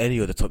get into any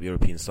other top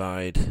European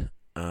side,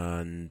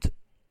 and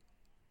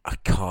I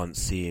can't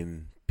see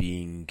him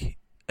being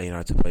a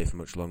United player for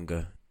much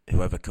longer,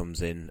 whoever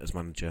comes in as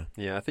manager.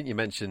 Yeah, I think you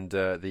mentioned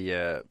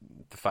the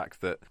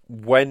fact that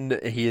when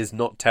he is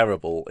not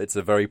terrible, it's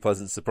a very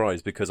pleasant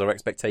surprise, because our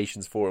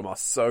expectations for him are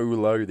so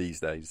low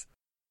these days.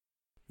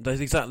 That's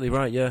exactly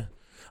right. Yeah,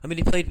 I mean,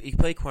 he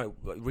played quite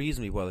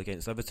reasonably well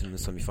against Everton in the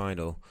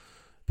semi-final,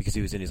 because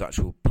he was in his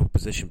actual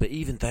position. But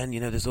even then,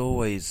 there's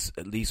always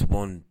at least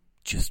one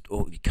just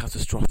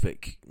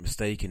catastrophic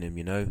mistake in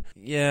him,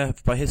 Yeah,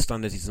 by his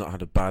standards, he's not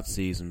had a bad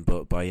season,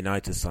 but by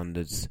United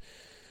standards,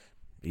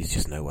 he's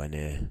just nowhere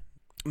near.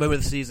 Moment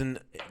of the season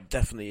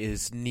definitely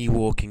is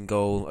knee-walking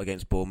goal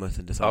against Bournemouth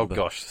in December. Oh,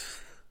 gosh.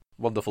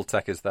 Wonderful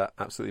tech is that.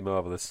 Absolutely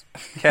marvellous.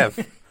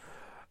 Kev,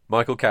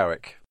 Michael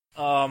Carrick.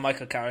 Oh,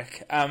 Michael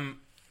Carrick.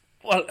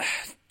 Well,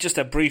 just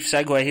a brief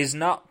segue. He's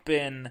not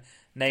been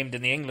named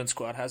in the England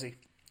squad, has he?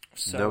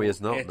 So no, he has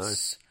not, no.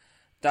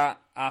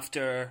 That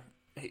after...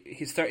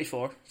 He's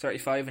 35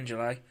 in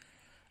July,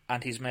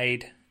 and he's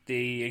made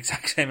the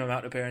exact same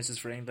amount of appearances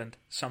for England,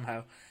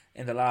 somehow,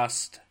 in the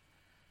last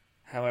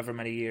however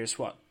many years,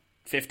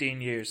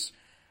 15 years.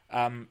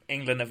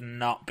 England have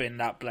not been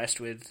that blessed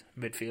with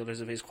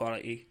midfielders of his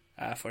quality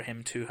for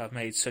him to have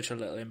made such a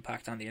little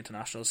impact on the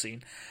international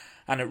scene.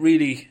 And it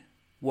really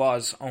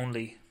was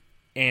only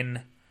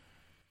in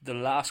the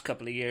last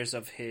couple of years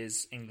of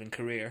his England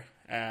career,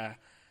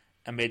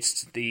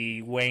 amidst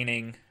the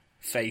waning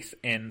faith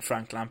in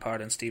Frank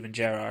Lampard and Steven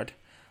Gerrard,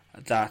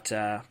 that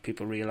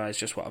people realise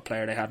just what a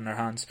player they had in their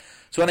hands.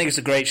 So I think it's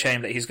a great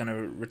shame that he's going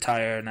to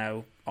retire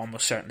now,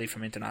 almost certainly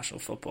from international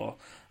football.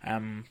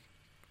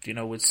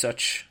 With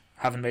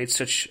having made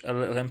such a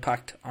little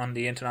impact on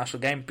the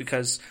international game,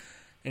 because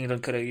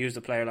England could have used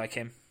a player like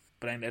him.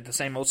 But the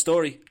same old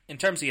story. In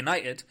terms of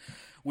United,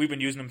 we've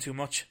been using him too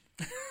much,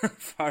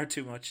 far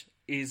too much.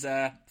 He's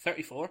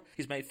 34.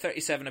 He's made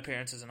 37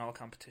 appearances in all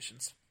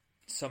competitions.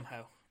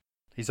 Somehow.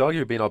 He's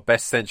arguably been our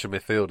best central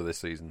midfielder this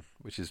season,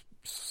 which is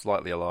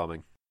slightly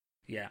alarming.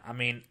 Yeah, I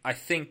mean, I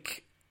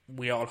think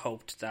we all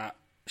hoped that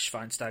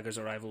Schweinsteiger's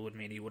arrival would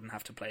mean he wouldn't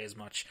have to play as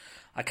much.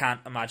 I can't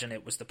imagine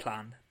it was the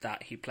plan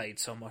that he played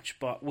so much,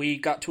 but we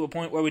got to a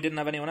point where we didn't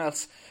have anyone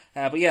else.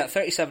 But yeah,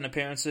 37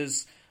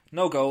 appearances,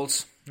 no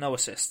goals, no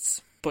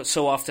assists, but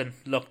so often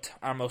looked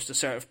our most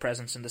assertive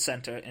presence in the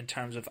centre in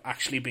terms of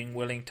actually being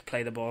willing to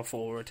play the ball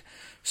forward.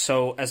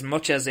 So as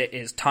much as it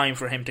is time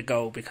for him to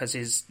go, because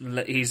he's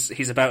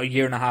about a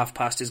year and a half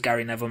past his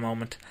Gary Neville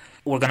moment,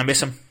 we're going to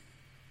miss him.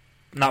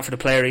 Not for the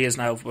player he is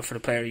now, but for the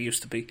player he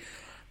used to be.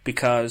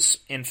 Because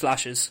in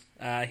flashes,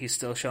 he's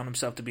still shown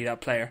himself to be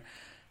that player.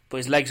 But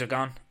his legs are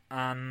gone,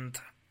 and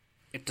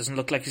it doesn't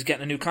look like he's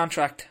getting a new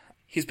contract.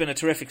 He's been a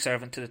terrific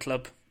servant to the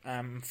club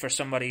for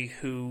somebody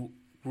who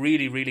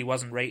really, really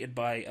wasn't rated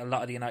by a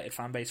lot of the United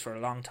fan base for a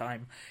long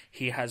time.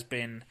 He has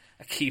been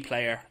a key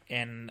player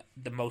in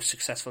the most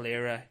successful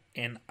era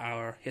in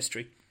our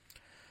history,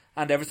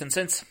 and everything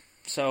since.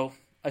 So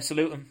I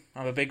salute him.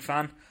 I'm a big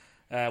fan.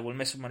 We'll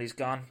miss him when he's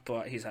gone,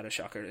 but he's had a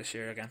shocker this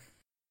year again.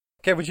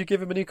 Kev, would you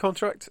give him a new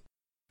contract?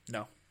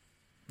 No,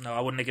 I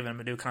wouldn't have given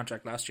him a new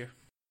contract last year.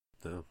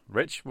 No.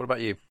 Rich, what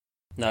about you?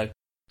 No.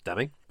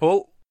 Damning.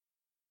 Paul?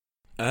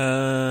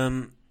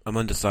 I'm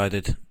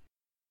undecided.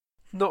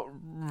 Not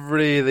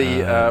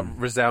really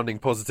resounding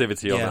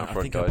positivity on that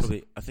front, guys.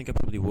 I think I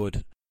probably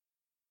would.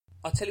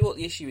 I'll tell you what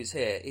the issue is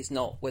here. It's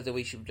not whether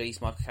we should release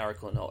Michael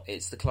Carrick or not.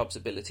 It's the club's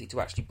ability to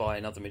actually buy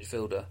another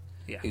midfielder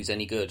who's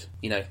any good.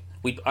 You know,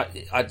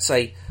 I'd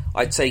say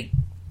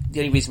the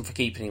only reason for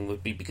keeping him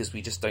would be because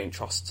we just don't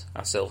trust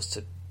ourselves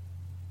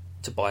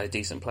to buy a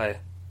decent player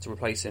to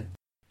replace him.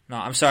 No,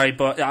 I'm sorry,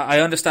 but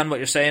I understand what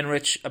you're saying,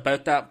 Rich,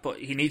 about that, but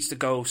he needs to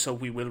go, so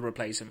we will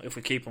replace him. If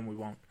we keep him, we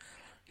won't.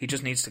 He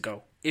just needs to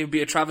go. It would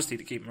be a travesty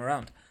to keep him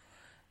around.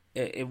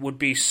 It would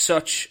be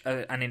such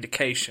an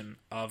indication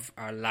of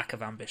our lack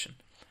of ambition,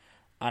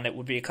 and it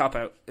would be a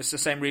cop-out. It's the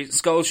same reason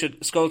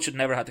Scholes should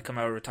never have to come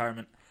out of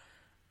retirement.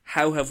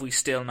 How have we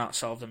still not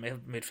solved the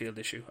midfield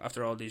issue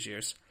after all these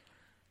years?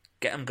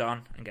 Get him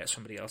gone and get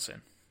somebody else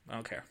in. I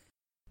don't care.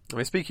 I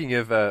mean, speaking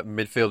of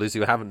midfielders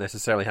who haven't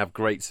necessarily had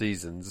great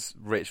seasons,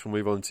 Rich, we'll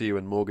move on to you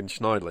and Morgan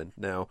Schneiderlin.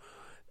 Now,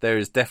 there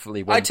is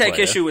definitely one I take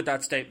player... issue with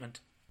that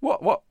statement.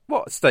 What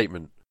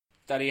statement?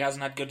 That he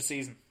hasn't had a good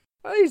season.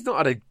 He's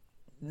not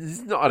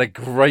had a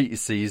great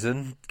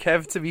season,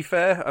 Kev, to be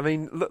fair. I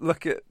mean,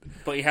 look at...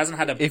 But he hasn't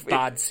had a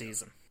bad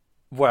season.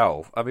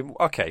 Well, I mean,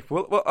 okay.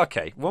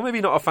 Well,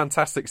 maybe not a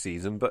fantastic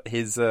season, but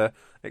his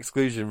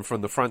exclusion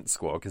from the France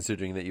squad,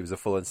 considering that he was a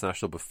full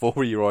international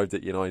before he arrived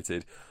at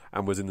United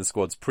and was in the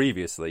squads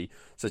previously,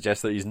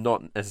 suggests that he's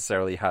not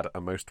necessarily had a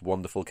most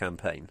wonderful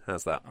campaign.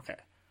 How's that? Okay.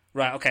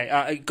 Right,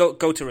 okay.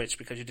 Go to Rich,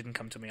 because you didn't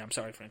come to me. I'm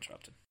sorry for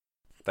interrupting.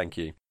 Thank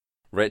you.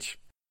 Rich?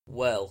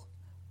 Well,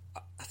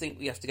 I think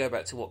we have to go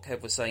back to what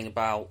Kev was saying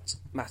about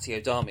Matteo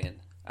Darmian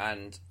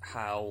and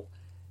how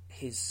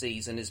his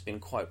season has been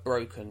quite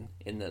broken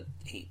in that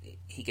he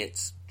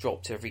gets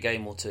dropped every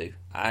game or two,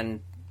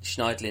 and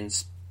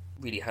Schneiderlin's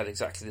really had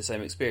exactly the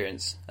same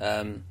experience.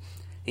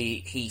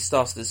 He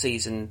started the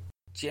season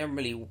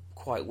generally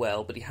quite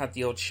well, but he had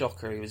the odd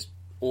shocker. He was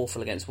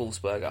awful against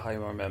Wolfsburg at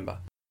home, I remember.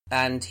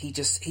 And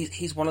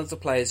he's one of the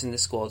players in the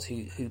squad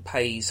who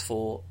pays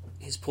for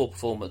his poor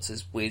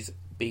performances with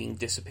being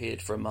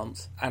disappeared for a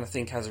month. And I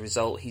think as a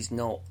result, he's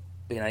not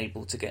been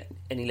able to get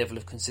any level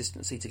of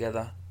consistency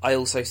together. I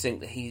also think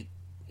that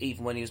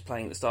even when he was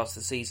playing at the start of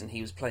the season,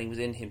 he was playing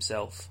within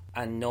himself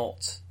and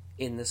not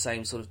in the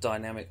same sort of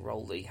dynamic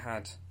role that he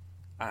had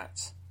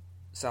at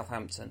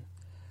Southampton.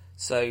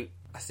 So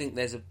I think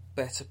there's a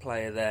better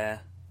player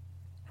there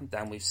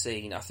than we've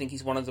seen. I think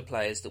he's one of the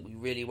players that we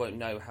really won't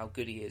know how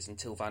good he is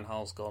until Van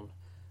Gaal's gone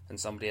and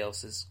somebody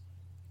else has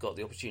got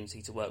the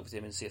opportunity to work with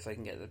him and see if they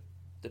can get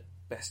the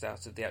best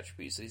out of the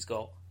attributes that he's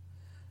got.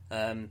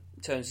 In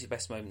terms of his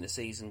best moment in the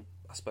season,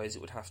 I suppose it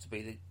would have to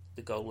be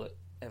the goal at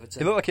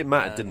Everton. It looked like it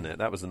mattered, didn't it?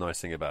 That was the nice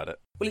thing about it.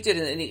 Well, it did,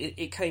 and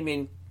it came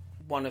in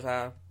one of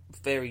our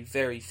very,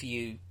 very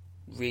few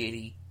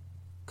really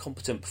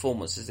competent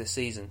performances this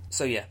season.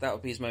 So yeah, that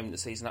would be his moment in the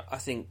season. I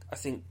think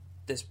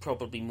there's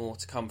probably more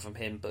to come from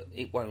him, but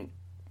it won't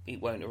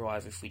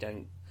arrive if we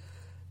don't.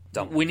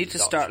 We need to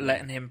start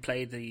letting him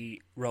play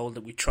the role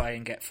that we try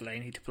and get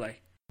Fellaini to play.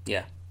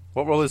 Yeah.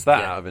 What role is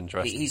that, out of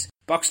interest? He's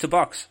box to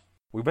box.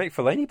 We make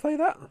Fellaini play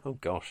that? Oh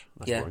gosh,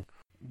 that's boring.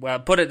 Well,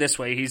 put it this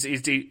way: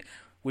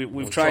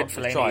 we've tried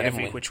Fellaini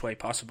every which way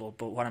possible.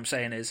 But what I'm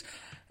saying is,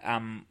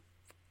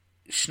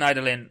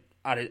 Schneiderlin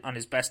on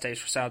his best days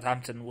for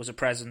Southampton was a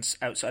presence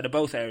outside of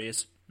both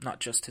areas, not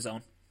just his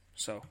own.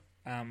 So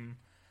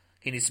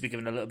he needs to be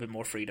given a little bit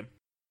more freedom.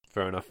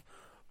 Fair enough.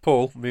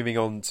 Paul, moving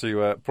on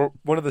to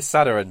one of the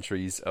sadder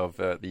entries of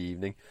the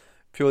evening,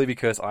 purely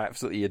because I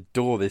absolutely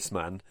adore this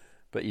man,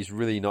 but he's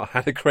really not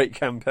had a great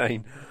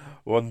campaign.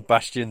 One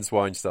Bastian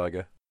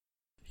Schweinsteiger.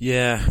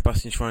 Yeah,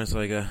 Bastian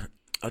Schweinsteiger.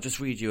 I'll just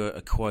read you a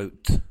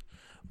quote.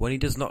 When he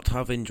does not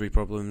have injury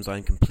problems, I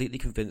am completely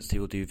convinced he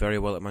will do very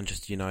well at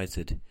Manchester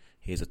United.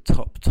 He is a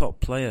top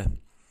player.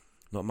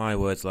 Not my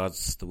words,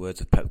 lads. The words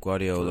of Pep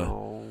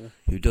Guardiola,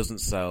 who doesn't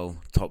sell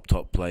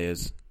top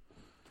players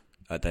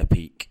at their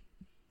peak.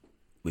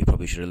 We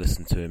probably should have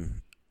listened to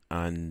him,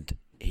 and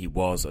he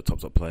was a top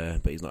player,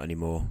 but he's not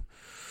anymore.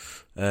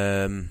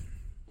 It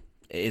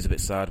is a bit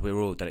sad. We were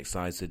all dead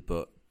excited,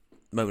 but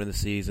moment of the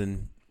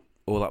season,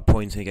 all that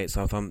pointing against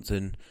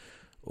Southampton,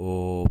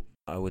 or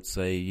I would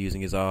say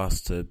using his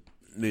arse to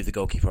move the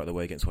goalkeeper out of the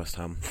way against West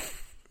Ham,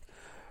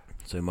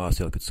 so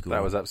Martial could score.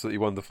 That was absolutely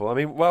wonderful. I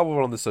mean, while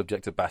we're on the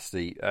subject of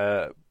Basti,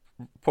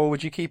 Paul,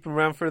 would you keep him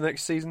around for the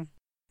next season?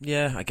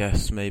 Yeah, I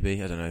guess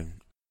maybe. I don't know.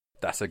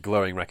 That's a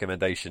glowing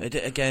recommendation.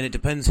 It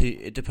depends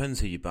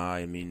who you buy.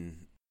 I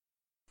mean,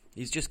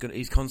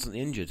 He's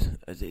constantly injured.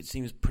 It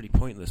seems pretty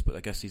pointless, but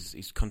I guess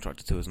he's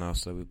contracted to us now,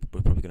 so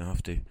we're probably going to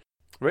have to.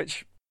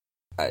 Rich?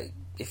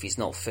 If he's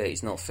not fit,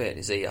 he's not fit,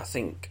 is he? I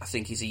think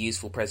he's a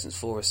useful presence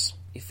for us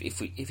if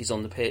he's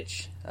on the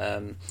pitch.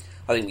 I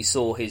think we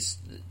saw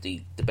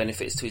the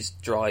benefits to his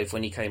drive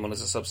when he came on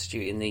as a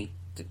substitute in the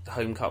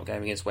home cup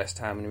game against West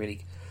Ham and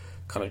really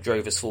kind of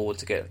drove us forward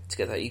to get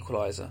that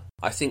equaliser.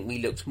 I think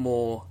we looked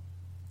more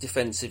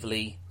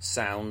defensively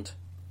sound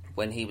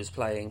when he was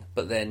playing,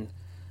 but then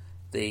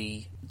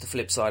the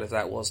flip side of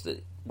that was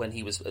that when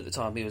he was, at the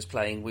time he was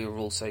playing, we were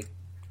also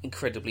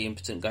incredibly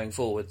impotent going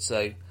forward.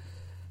 So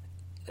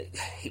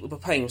we're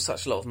paying him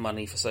such a lot of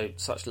money for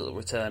such little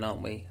return,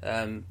 aren't we?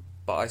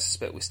 But I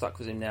suspect we're stuck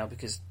with him now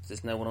because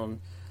there's no one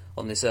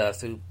on this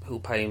earth who'll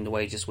pay him the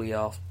wages we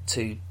are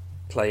to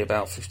play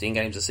about 15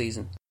 games a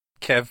season.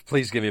 Kev,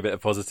 please give me a bit of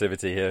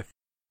positivity here.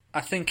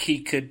 I think he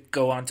could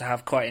go on to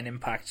have quite an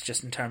impact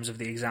just in terms of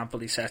the example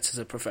he sets as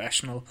a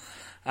professional.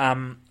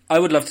 I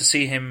would love to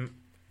see him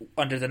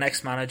under the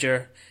next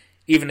manager,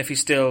 even if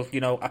he's still,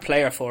 a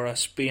player for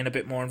us, being a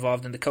bit more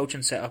involved in the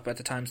coaching setup at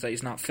the times that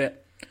he's not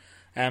fit.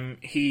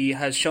 He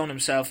has shown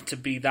himself to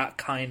be that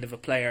kind of a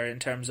player in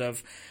terms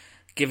of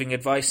giving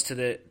advice to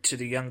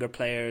the younger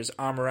players,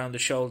 arm around the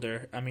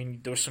shoulder. I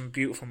mean, there were some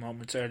beautiful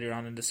moments earlier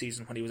on in the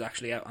season when he was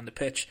actually out on the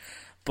pitch,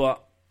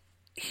 but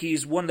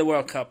he's won the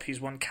World Cup. He's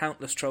won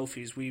countless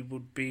trophies. We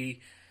would be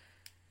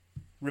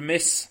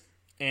remiss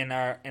in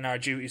our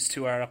duties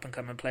to our up and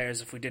coming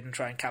players if we didn't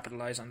try and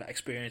capitalise on that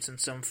experience in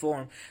some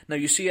form. Now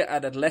you see it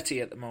at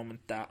Atleti at the moment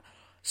that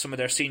some of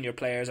their senior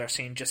players are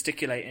seen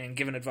gesticulating and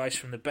giving advice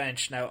from the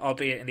bench. Now,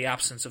 albeit in the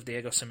absence of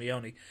Diego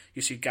Simeone,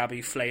 you see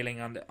Gabby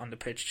flailing on the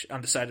pitch,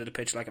 on the side of the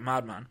pitch like a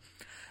madman.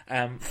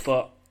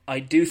 But I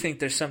do think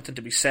there's something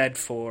to be said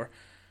for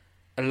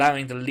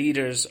allowing the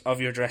leaders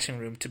of your dressing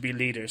room to be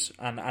leaders,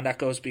 and that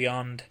goes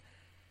beyond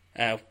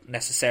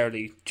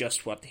necessarily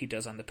just what he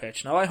does on the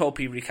pitch. Now I hope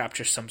he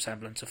recaptures some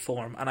semblance of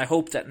form, and I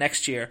hope that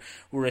next year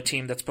we're a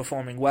team that's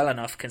performing well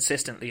enough,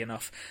 consistently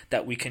enough,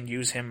 that we can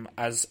use him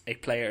as a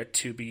player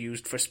to be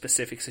used for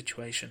specific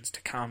situations,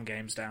 to calm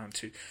games down,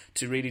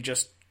 to really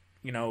just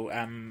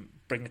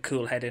bring a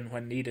cool head in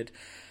when needed.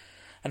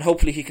 And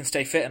hopefully he can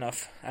stay fit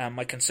enough.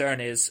 My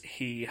concern is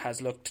he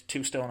has looked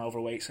 2 stone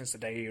overweight since the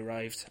day he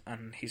arrived,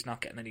 and he's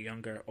not getting any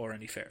younger or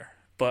any fitter.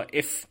 But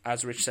if,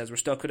 as Rich says, we're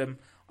stuck with him,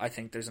 I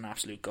think there's an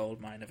absolute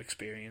goldmine of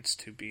experience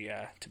to be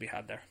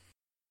had there.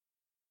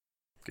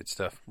 Good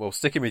stuff. Well,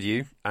 sticking with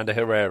you, Ander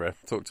Herrera,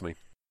 talk to me.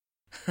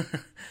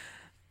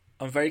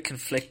 I'm very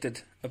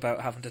conflicted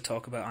about having to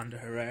talk about Ander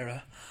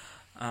Herrera.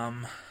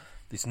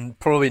 He's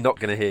probably not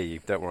going to hear you,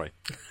 don't worry.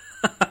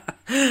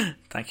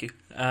 Thank you.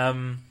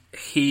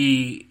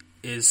 He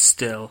is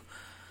still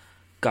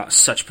got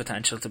such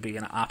potential to be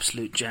an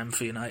absolute gem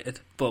for United,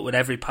 but with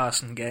every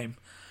passing game,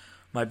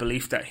 my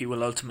belief that he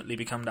will ultimately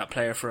become that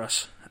player for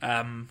us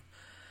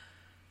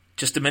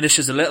just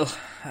diminishes a little.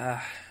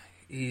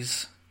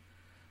 He's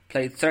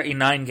played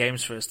 39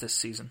 games for us this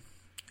season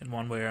in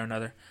one way or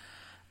another,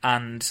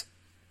 and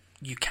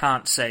you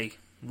can't say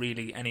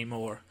really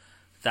anymore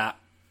that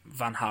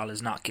Van Gaal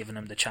is not giving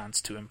him the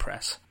chance to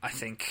impress. I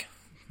think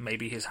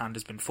maybe his hand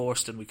has been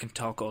forced, and we can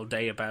talk all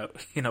day about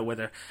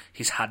whether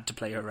he's had to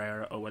play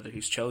Herrera or whether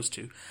he's chose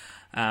to.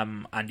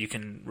 And you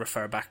can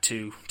refer back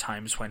to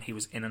times when he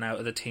was in and out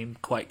of the team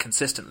quite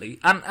consistently,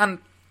 and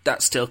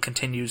that still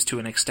continues to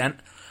an extent,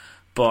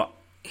 but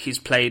he's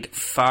played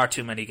far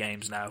too many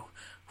games now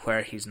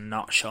where he's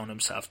not shown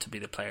himself to be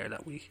the player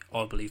that we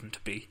all believe him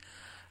to be.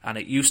 And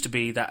it used to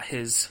be that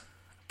his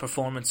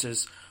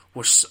performances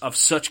were of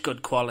such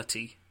good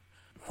quality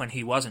when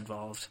he was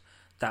involved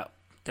that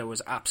there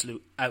was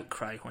absolute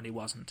outcry when he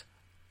wasn't.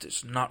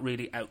 There's not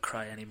really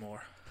outcry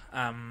anymore.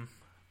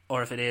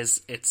 Or if it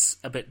is, it's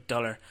a bit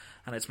duller,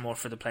 and it's more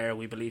for the player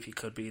we believe he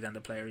could be than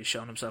the player he's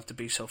shown himself to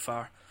be so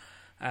far.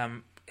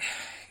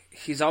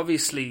 He's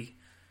obviously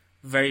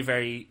very,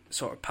 very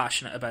sort of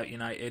passionate about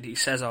United. He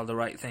says all the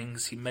right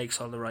things. He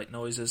makes all the right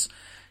noises.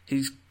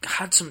 He's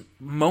had some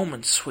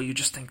moments where you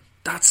just think,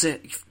 that's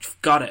it, you've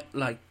got it.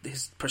 Like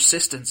his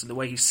persistence and the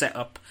way he set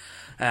up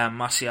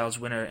Martial's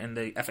winner in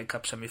the FA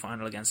Cup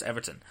semi-final against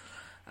Everton.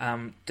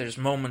 There's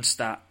moments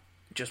that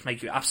just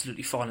make you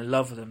absolutely fall in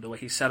love with him, the way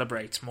he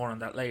celebrates, more on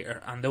that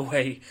later, and the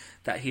way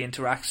that he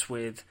interacts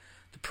with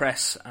the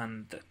press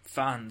and the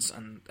fans,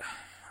 and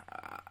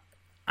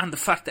the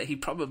fact that he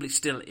probably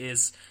still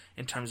is,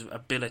 in terms of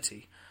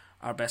ability,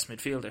 our best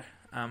midfielder.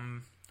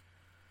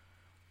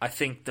 I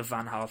think the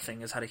Van Gaal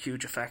thing has had a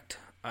huge effect.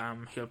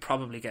 He'll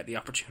probably get the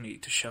opportunity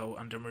to show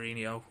under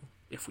Mourinho,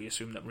 if we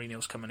assume that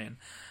Mourinho's coming in,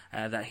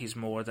 that he's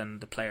more than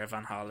the player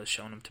Van Gaal has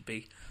shown him to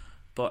be.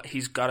 But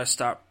he's got to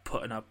start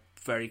putting up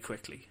very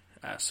quickly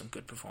some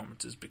good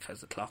performances,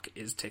 because the clock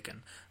is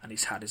ticking and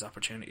he's had his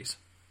opportunities.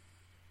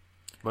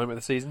 Moment of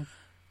the season?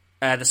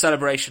 The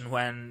celebration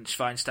when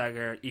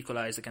Schweinsteiger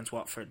equalised against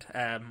Watford,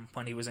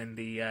 when he was in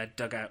the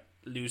dugout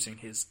losing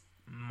his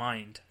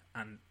mind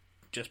and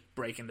just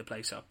breaking the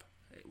place up.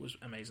 It was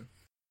amazing.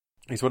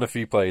 He's one of the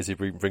few players who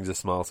brings a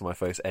smile to my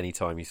face any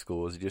time he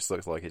scores. He just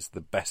looks like it's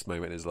the best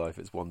moment in his life.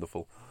 It's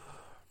wonderful.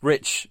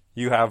 Rich,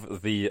 you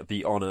have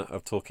the honour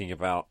of talking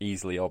about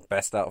easily our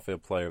best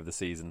outfield player of the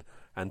season,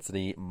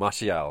 Anthony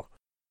Martial.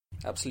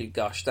 Absolute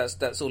gush.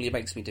 That's all he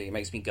makes me do. He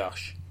makes me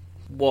gush.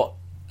 What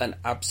an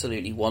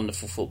absolutely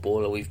wonderful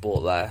footballer we've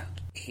bought there.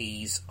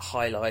 He's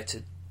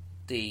highlighted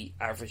the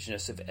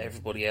averageness of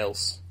everybody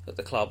else at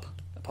the club,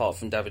 apart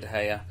from David De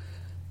Gea,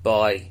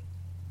 by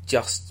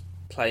just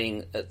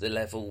playing at the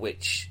level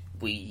which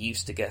we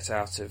used to get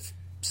out of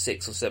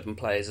 6 or 7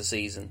 players a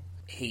season.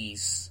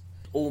 He's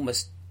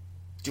almost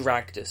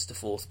dragged us to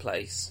 4th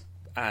place,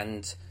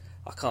 and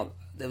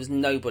there was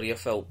nobody I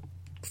felt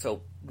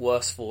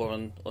worse for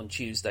on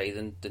Tuesday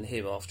than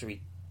him after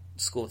he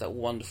scored that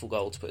wonderful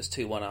goal to put us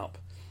 2-1 up,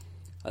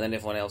 and then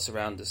everyone else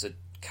around us had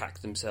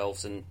cacked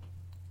themselves and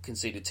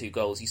conceded 2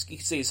 goals. You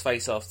could see his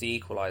face after the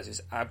equaliser.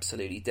 He's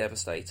absolutely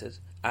devastated.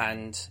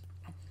 And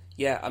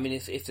yeah, I mean,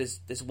 if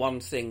there's one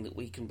thing that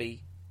we can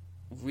be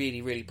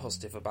really, really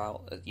positive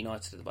about at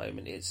United at the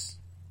moment, it's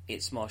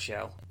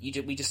Martial. I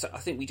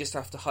think we just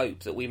have to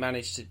hope that we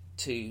manage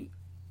to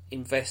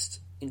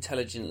invest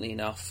intelligently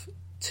enough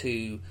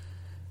to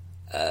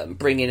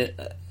bring in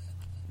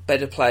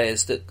better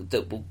players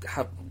that will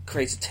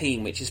create a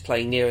team which is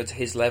playing nearer to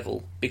his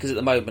level. Because at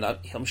the moment,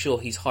 I'm sure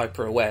he's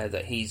hyper aware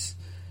that he's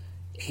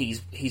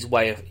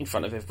way in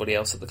front of everybody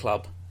else at the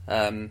club.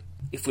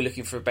 If we're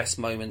looking for a best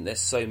moment, there's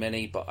so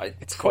many, but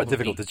it's quite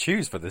difficult to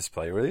choose for this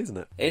player, really, isn't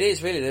it? It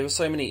is, really. There are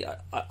so many.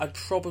 I'd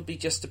probably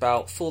just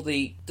about, for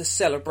the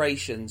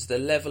celebrations, the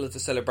level of the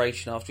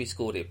celebration after he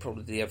scored it,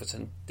 probably the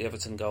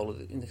Everton goal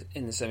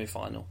in the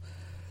semi-final,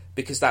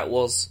 because that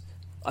was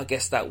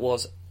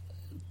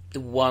the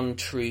one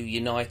true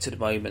United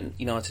moment,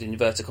 United in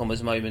inverted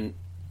commas moment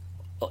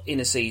in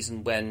a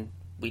season when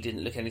we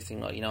didn't look anything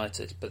like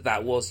United, but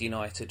that was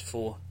United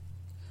for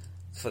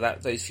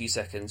those few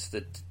seconds.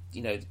 That,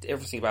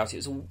 everything about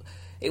it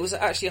was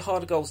actually a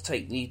harder goal to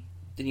take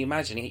than you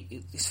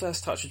imagine. His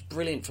first touch was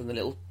brilliant from the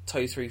little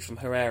toe through from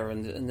Herrera,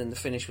 and then the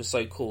finish was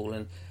so cool.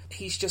 And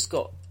he's just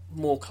got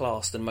more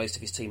class than most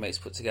of his teammates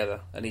put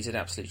together, and he's an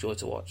absolute joy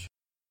to watch.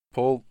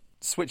 Paul,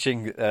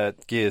 switching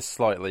gears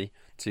slightly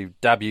to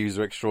dab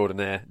user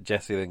extraordinaire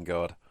Jesse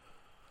Lingard,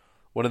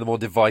 one of the more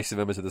divisive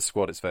members of the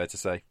squad, it's fair to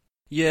say.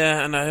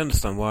 Yeah, and I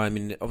understand why. I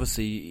mean,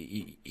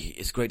 obviously,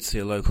 it's great to see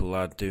a local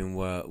lad doing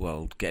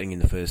well, getting in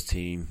the first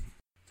team.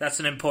 That's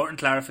an important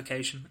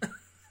clarification.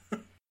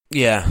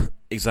 Yeah,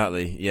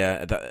 exactly.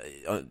 Yeah,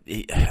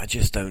 I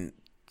just don't.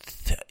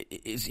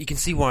 You can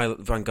see why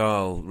Van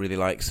Gaal really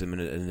likes him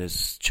and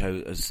has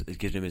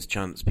given him his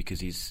chance, because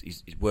he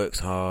works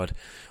hard,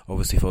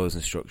 obviously follows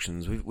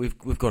instructions.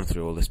 We've gone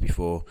through all this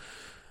before.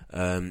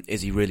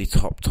 Is he really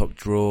top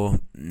draw?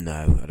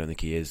 No, I don't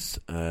think he is.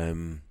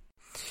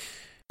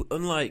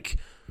 Unlike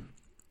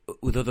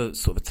with other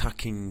sort of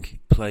attacking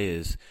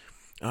players,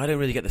 I don't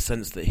really get the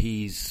sense that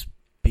he's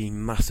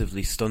being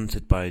massively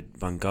stunted by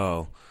Van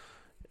Gaal.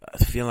 I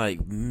feel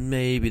like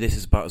maybe this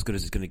is about as good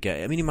as it's going to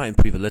get. I mean, he might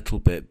improve a little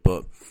bit,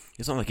 but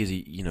it's not like he's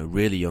a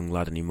really young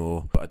lad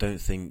anymore. But I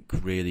don't think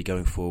really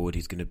going forward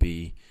he's never going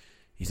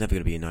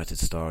to be a United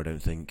star, I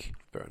don't think.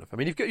 Fair enough. I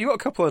mean, you've got a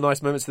couple of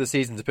nice moments of the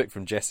season to pick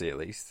from Jesse, at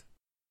least.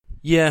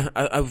 Yeah,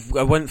 I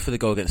went for the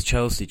goal against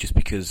Chelsea just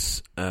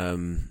because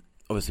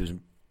obviously it was a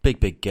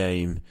big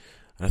game,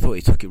 and I thought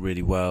he took it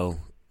really well.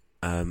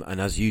 And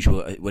as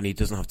usual, when he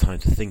doesn't have time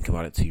to think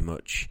about it too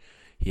much,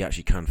 he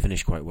actually can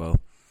finish quite well.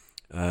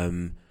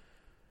 So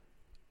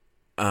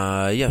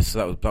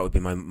that would be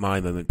my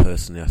moment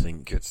personally, I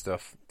think. Good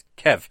stuff.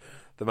 Kev,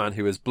 the man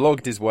who has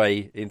blogged his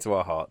way into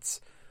our hearts,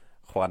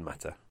 Juan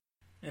Mata.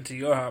 Into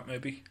your heart,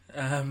 maybe.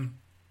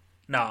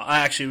 No, I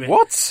actually really...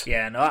 What?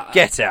 Yeah, no.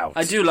 Get out.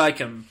 I do like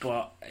him,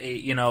 but,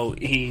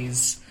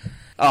 he's...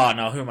 Oh,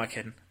 no, who am I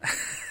kidding?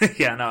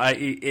 Yeah, no,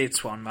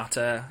 it's Juan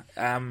Mata.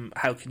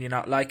 How can you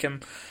not like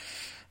him?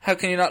 How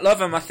can you not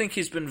love him? I think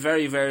he's been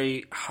very,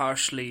 very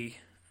harshly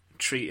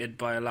treated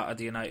by a lot of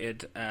the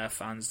United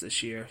fans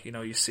this year.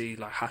 You see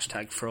like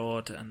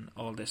 #fraud and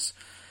all this,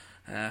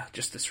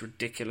 just this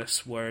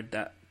ridiculous word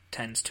that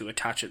tends to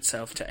attach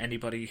itself to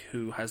anybody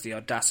who has the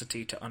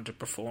audacity to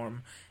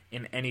underperform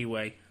in any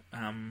way.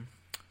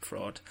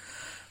 Fraud.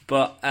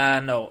 But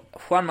no,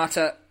 Juan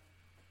Mata,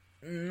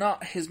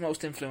 not his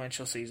most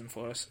influential season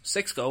for us.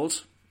 6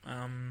 goals,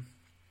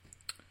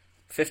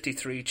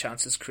 53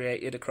 chances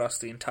created across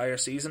the entire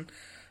season.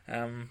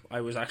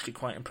 I was actually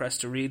quite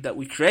impressed to read that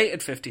we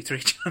created 53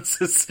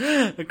 chances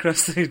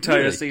across the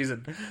entire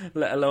season,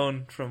 let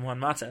alone from Juan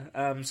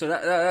Mata. So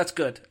that's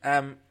good.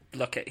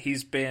 Look,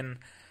 he's been,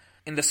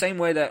 in the same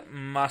way that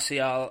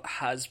Martial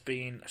has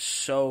been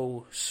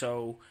so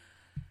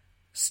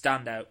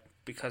standout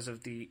because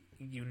of the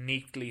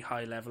uniquely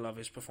high level of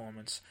his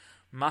performance,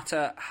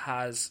 Mata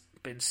has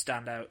been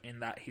standout in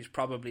that he's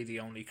probably the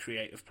only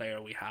creative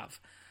player we have.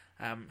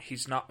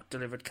 He's not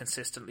delivered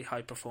consistently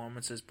high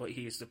performances, but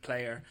he is the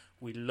player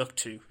we look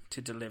to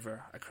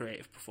deliver a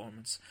creative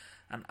performance,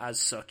 and as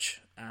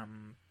such,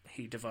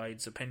 he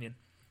divides opinion.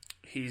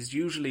 He's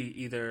usually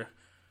either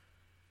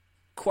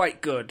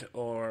quite good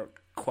or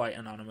quite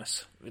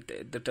anonymous.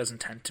 There doesn't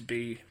tend to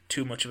be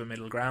too much of a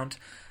middle ground.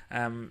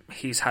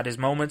 He's had his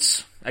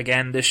moments.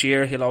 Again, this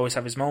year, he'll always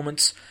have his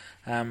moments.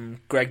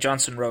 Greg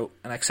Johnson wrote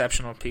an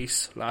exceptional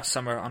piece last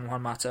summer on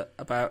Juan Mata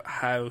about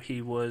how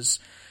he was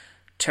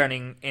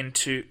turning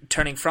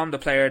from the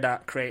player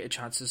that created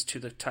chances to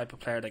the type of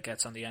player that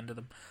gets on the end of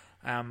them.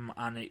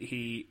 And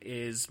he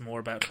is more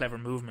about clever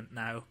movement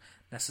now,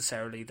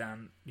 necessarily,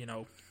 than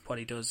what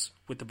he does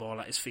with the ball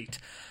at his feet.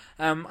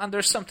 And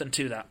there's something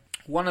to that.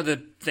 One of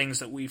the things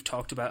that we've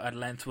talked about at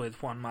length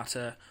with Juan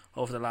Mata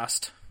over the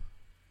last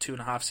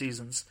 2.5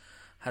 seasons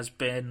has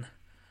been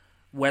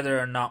whether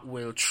or not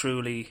we'll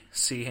truly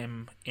see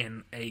him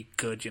in a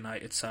good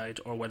United side,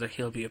 or whether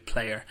he'll be a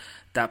player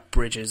that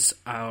bridges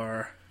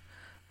our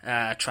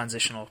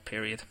transitional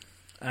period.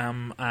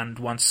 And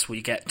once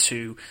we get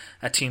to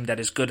a team that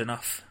is good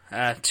enough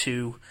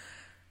to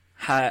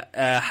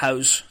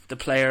house the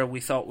player we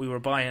thought we were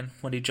buying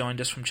when he joined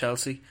us from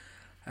Chelsea,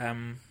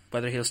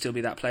 whether he'll still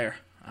be that player.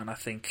 And I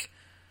think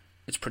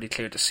it's pretty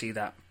clear to see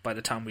that by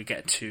the time we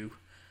get to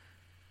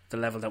the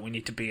level that we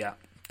need to be at,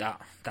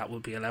 that will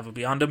be a level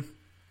beyond him.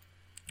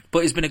 But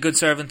he's been a good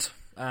servant,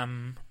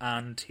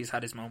 and he's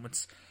had his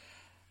moments.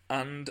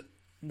 And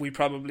we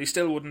probably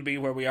still wouldn't be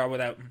where we are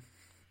without him.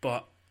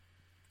 But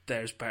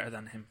there's better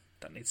than him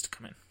that needs to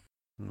come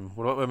in.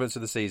 What about moments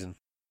of the season?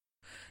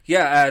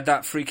 Yeah,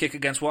 that free kick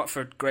against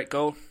Watford, great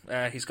goal.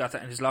 He's got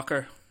that in his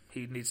locker.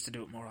 He needs to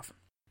do it more often.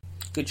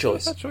 Good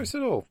choice. Not a bad choice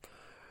at all.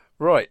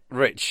 Right,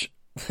 Rich.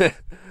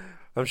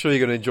 I'm sure you're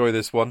going to enjoy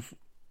this one.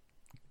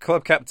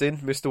 Club captain,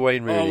 Mr.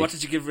 Wayne Rooney. Oh, what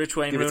did you give Rich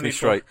Wayne Give it to Rooney me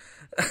straight.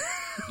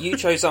 for? You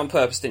chose that on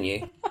purpose, didn't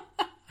you?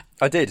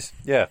 I did,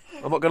 yeah.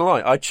 I'm not going to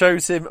lie. I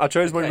chose him. I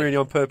chose Wayne Okay. Rooney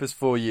on purpose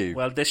for you.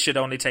 Well, this should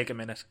only take a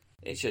minute.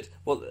 It should.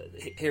 Well,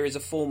 here is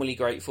a formerly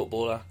great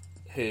footballer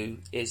who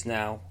is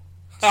now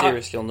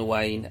seriously on the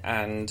wane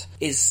and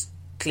is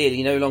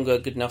clearly no longer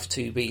good enough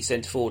to be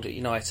centre forward at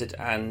United,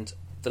 and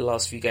the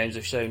last few games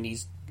have shown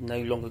he's no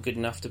longer good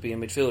enough to be a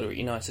midfielder at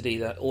United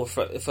either, or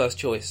first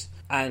choice.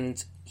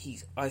 And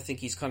I think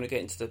he's kind of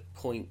getting to the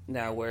point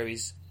now where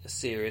he's a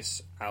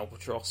serious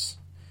albatross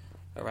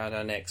around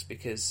our necks,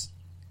 because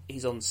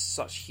he's on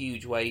such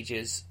huge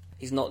wages.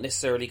 He's not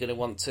necessarily going to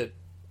want to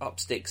up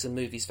sticks and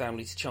move his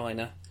family to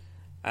China,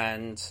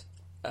 and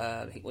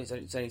he's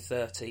only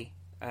 30,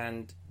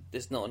 and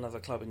there's not another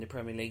club in the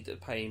Premier League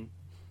that pay him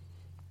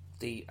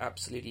the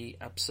absolutely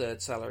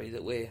absurd salary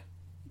that we're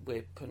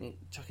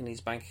chucking in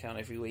his bank account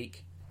every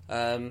week.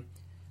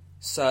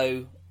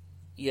 So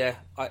yeah,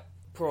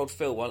 poor old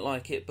Phil won't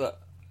like it,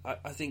 but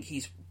I think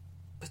he's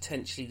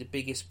potentially the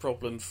biggest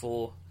problem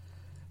for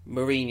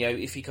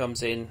Mourinho if he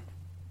comes in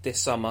this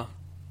summer,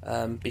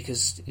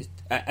 because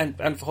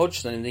and for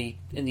Hodgson in the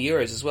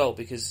Euros as well,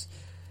 because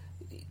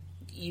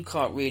you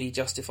can't really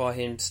justify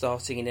him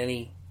starting in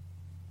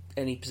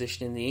any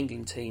position in the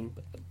England team.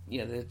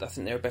 I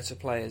think there are better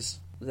players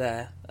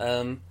there.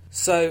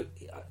 So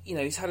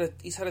he's had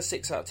a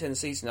 6 out of 10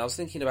 season. I was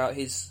thinking about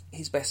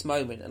his best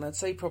moment, and I'd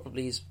say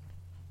probably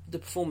the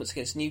performance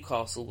against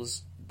Newcastle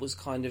was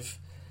kind of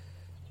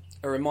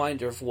a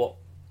reminder of what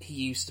he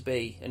used to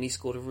be, and he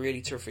scored a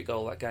really terrific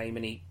goal that game,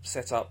 and he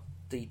set up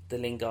the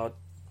Lingard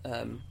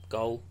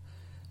goal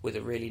with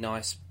a really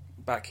nice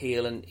back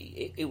heel, and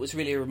it was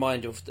really a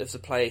reminder of the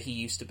player he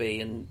used to be,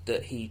 and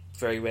that he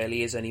very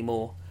rarely is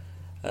anymore.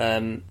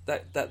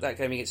 That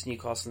game against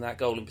Newcastle and that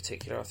goal in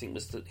particular, I think,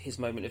 was his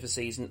moment of the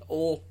season.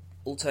 Or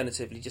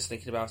alternatively, just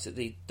thinking about it,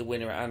 the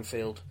winner at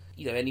Anfield.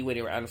 Any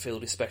winner at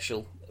Anfield is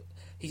special.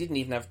 He didn't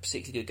even have a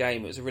particularly good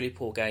game. It was a really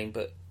poor game,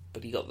 but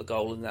he got the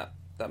goal, and that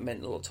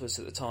meant a lot to us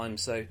at the time.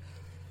 So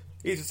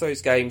either of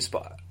those games,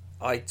 but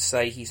I'd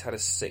say he's had a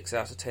 6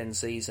 out of 10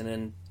 season,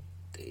 and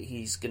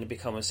he's going to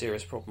become a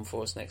serious problem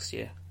for us next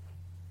year,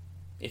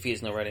 if he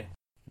isn't already.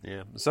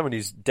 Yeah, someone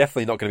who's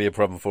definitely not going to be a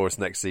problem for us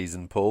next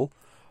season, Paul.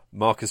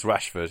 Marcus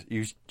Rashford,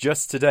 who's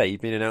just today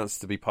been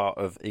announced to be part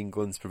of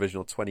England's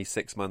provisional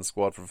 26-man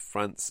squad for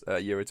France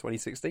Euro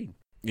 2016.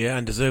 Yeah,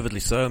 and deservedly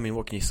so. I mean,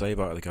 what can you say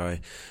about the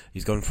guy?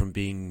 He's gone from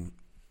being...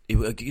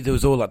 There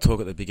was all that talk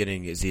at the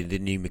beginning, is he the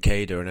new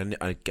Makeda, and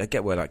I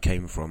get where that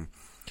came from,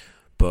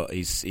 but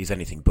he's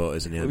anything but,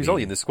 isn't he? He was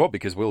only in the squad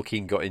because Will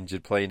Keane got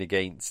injured playing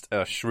against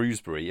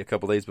Shrewsbury a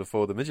couple of days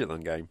before the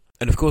Midtjylland game.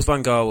 And of course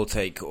Van Gaal will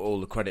take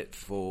all the credit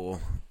for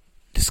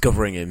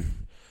discovering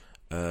him.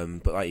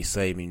 But like you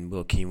say, I mean,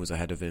 Will Keane was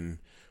ahead of him.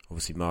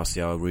 Obviously,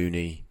 Martial,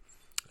 Rooney.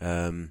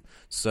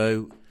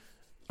 So,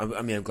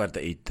 I mean, I'm glad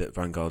that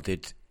Van Gaal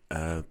did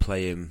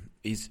play him.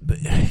 He's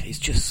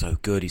just so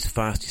good. He's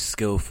fast. He's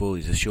skillful.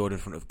 He's assured in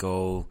front of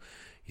goal.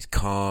 He's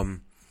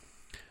calm.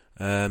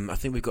 I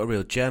think we've got a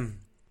real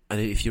gem. And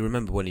if you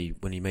remember when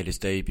he made his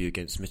debut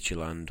against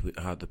Midtjylland,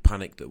 how the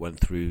panic that went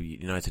through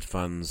United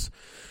fans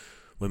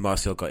when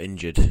Martial got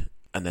injured,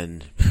 and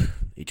then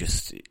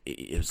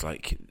it was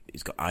like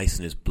he's got ice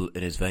in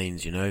his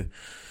veins,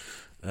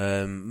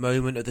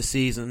 Moment of the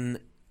season,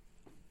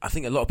 I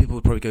think a lot of people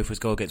would probably go for his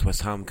goal against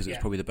West Ham because it was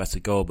probably the better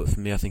goal, but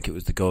for me, I think it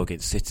was the goal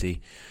against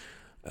City.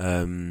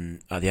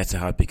 at the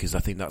Etihad, because I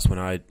think that's when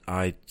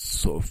I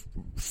sort of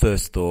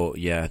first thought,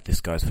 yeah,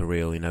 this guy's for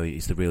real.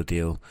 He's the real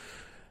deal.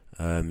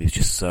 He was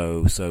just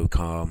so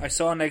calm. I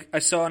saw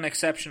an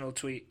exceptional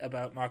tweet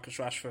about Marcus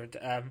Rashford.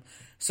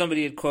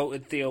 Somebody had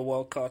quoted Theo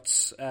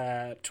Walcott's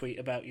tweet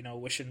about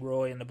wishing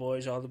Roy and the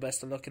boys all the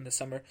best of luck in the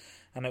summer,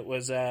 and it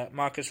was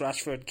Marcus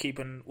Rashford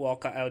keeping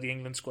Walcott out of the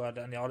England squad,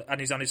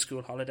 and he's on his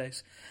school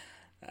holidays.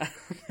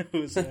 It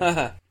was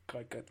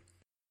quite good.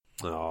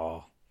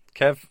 Oh,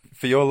 Kev,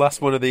 for your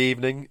last one of the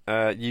evening,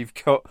 you've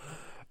got.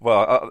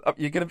 Well,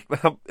 you're gonna.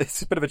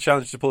 It's a bit of a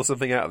challenge to pull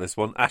something out of this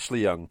one.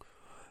 Ashley Young.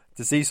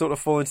 Does he sort of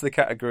fall into the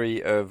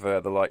category of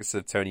the likes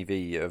of Tony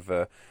V, of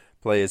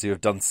players who have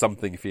done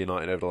something for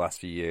United over the last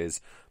few years,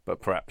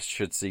 but perhaps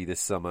should see this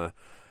summer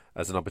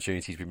as an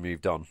opportunity to be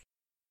moved on?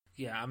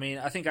 Yeah, I mean,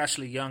 I think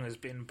Ashley Young has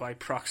been by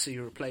proxy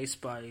replaced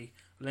by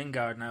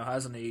Lingard now,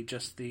 hasn't he?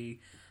 Just the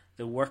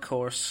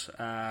workhorse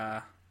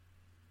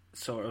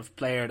sort of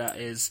player that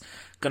is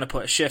going to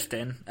put a shift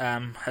in,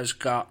 has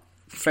got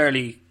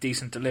fairly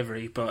decent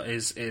delivery, but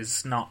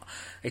is not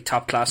a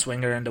top class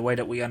winger in the way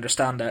that we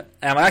understand it.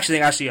 I actually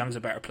think Ashley Young's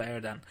a better player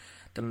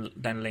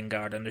than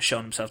Lingard, and has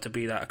shown himself to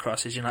be that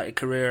across his United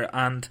career.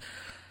 And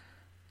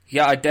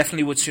yeah, I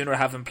definitely would sooner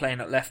have him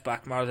playing at left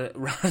back rather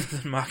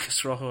than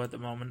Marcus Rojo at the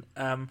moment.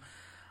 I'm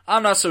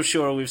not so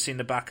sure we've seen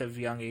the back of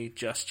Youngie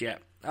just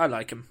yet. I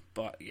like him,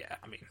 but yeah,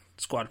 I mean,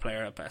 squad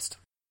player at best.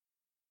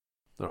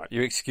 All right,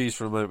 you're excused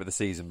for a moment of the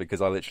season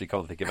because I literally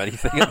can't think of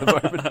anything at the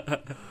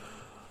moment.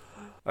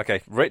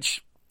 Okay,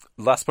 Rich,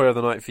 last player of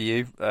the night for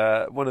you.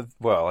 I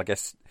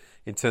guess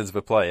in terms of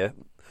a player,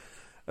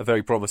 a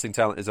very promising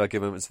talent is our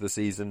moments of the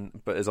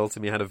season, but has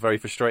ultimately had a very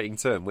frustrating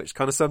term, which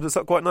kind of sums us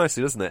up quite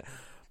nicely, doesn't it?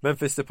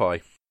 Memphis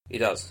Depay. He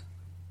does.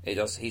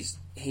 It's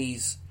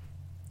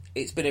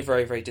been a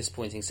very, very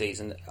disappointing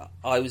season.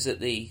 I was at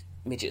the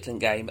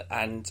Midtjylland game,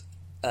 and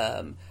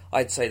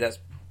I'd say that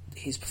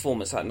his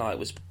performance that night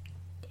was,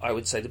 I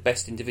would say, the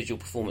best individual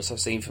performance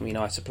I've seen from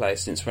United players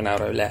since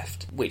Ronaldo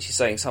left, which is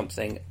saying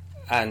something.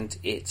 And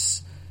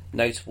it's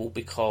notable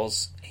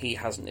because he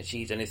hasn't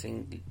achieved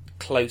anything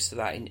close to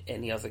that in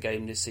any other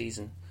game this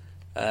season.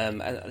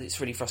 And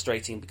it's really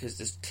frustrating because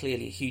there's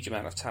clearly a huge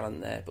amount of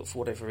talent there, but for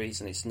whatever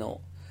reason he's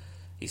not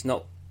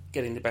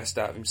getting the best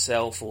out of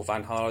himself, or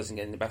Van Gaal isn't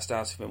getting the best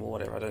out of him, or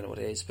whatever. I don't know what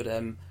it is. But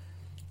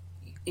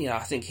I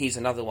think he's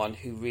another one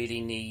who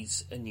really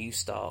needs a new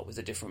start with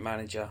a different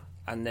manager,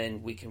 and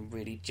then we can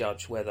really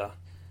judge whether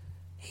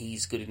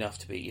he's good enough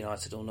to beat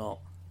United or not.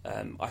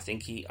 I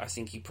think he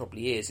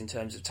probably is in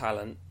terms of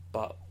talent,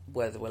 but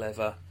whether we'll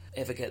ever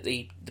get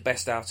the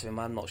best out of him,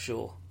 I'm not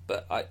sure.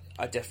 But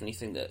I definitely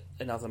think that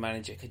another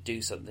manager could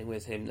do something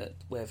with him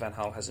where Van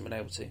Gaal hasn't been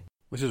able to.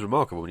 Which is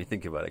remarkable when you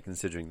think about it,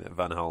 considering that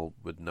Van Gaal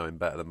would know him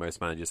better than most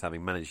managers,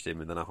 having managed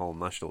him and then a whole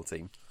national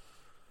team,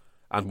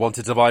 and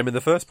wanted to buy him in the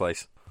first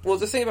place. Well,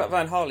 the thing about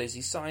Van Gaal is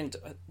he signed,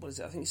 I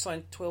think he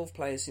signed 12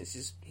 players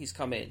since he's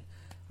come in,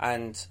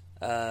 and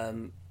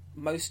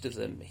most of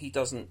them he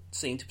doesn't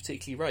seem to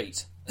particularly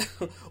rate.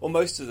 Or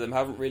most of them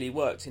haven't really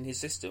worked in his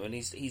system, and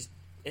he's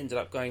ended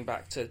up going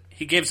back to...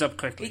 He gives up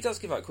quickly. He does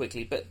give up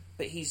quickly, but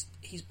he's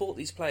bought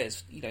these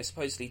players,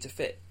 supposedly to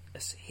fit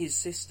his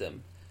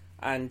system,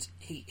 and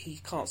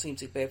he can't seem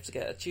to be able to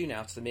get a tune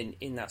out of them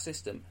in that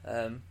system.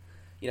 So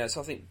I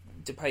think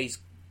Depay's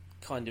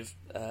kind of,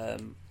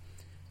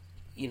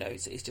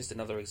 it's just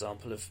another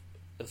example of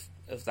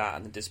that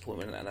and the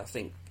disappointment. And I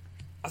think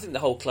the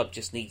whole club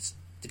just needs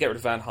to get rid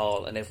of Van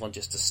Gaal and everyone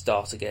just to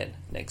start again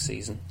next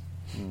season.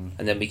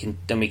 And then we can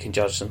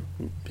judge them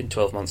in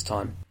 12 months'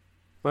 time.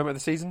 Moment of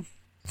the season?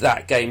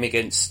 That game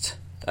against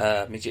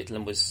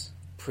Midtjylland was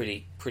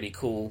pretty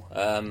cool.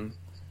 And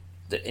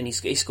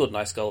he scored a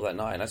nice goal that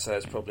night, and I'd say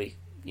that's probably,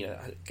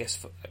 I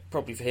guess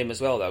probably for him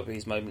as well, that would be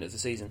his moment of the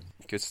season.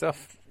 Good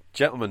stuff.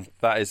 Gentlemen,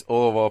 that is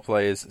all of our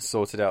players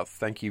sorted out.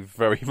 Thank you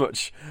very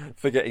much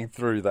for getting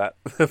through that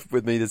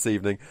with me this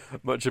evening.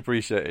 Much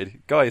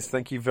appreciated. Guys,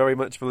 thank you very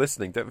much for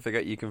listening. Don't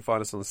forget you can find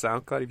us on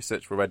SoundCloud if you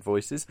search for Red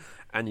Voices,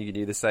 and you can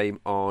do the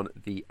same on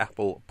the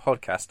Apple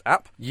Podcast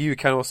app. You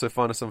can also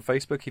find us on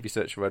Facebook if you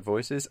search for Red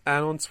Voices,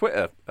 and on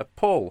Twitter.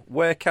 Paul,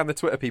 where can the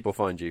Twitter people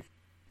find you?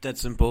 Dead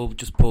simple,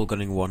 just Paul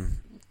Gunning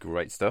 1.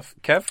 Great stuff.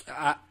 Kev?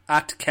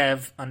 At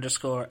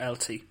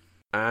Kev_LT.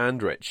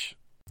 And Rich?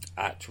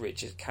 At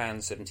Richard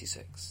Can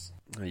 76.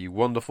 You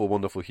wonderful,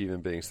 wonderful human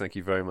beings. Thank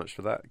you very much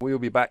for that. We will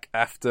be back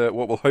after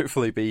what will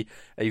hopefully be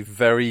a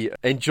very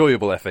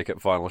enjoyable FA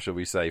Cup final, shall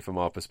we say, from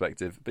our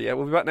perspective. But yeah,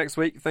 we'll be back next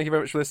week. Thank you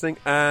very much for listening,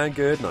 and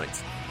good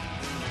night.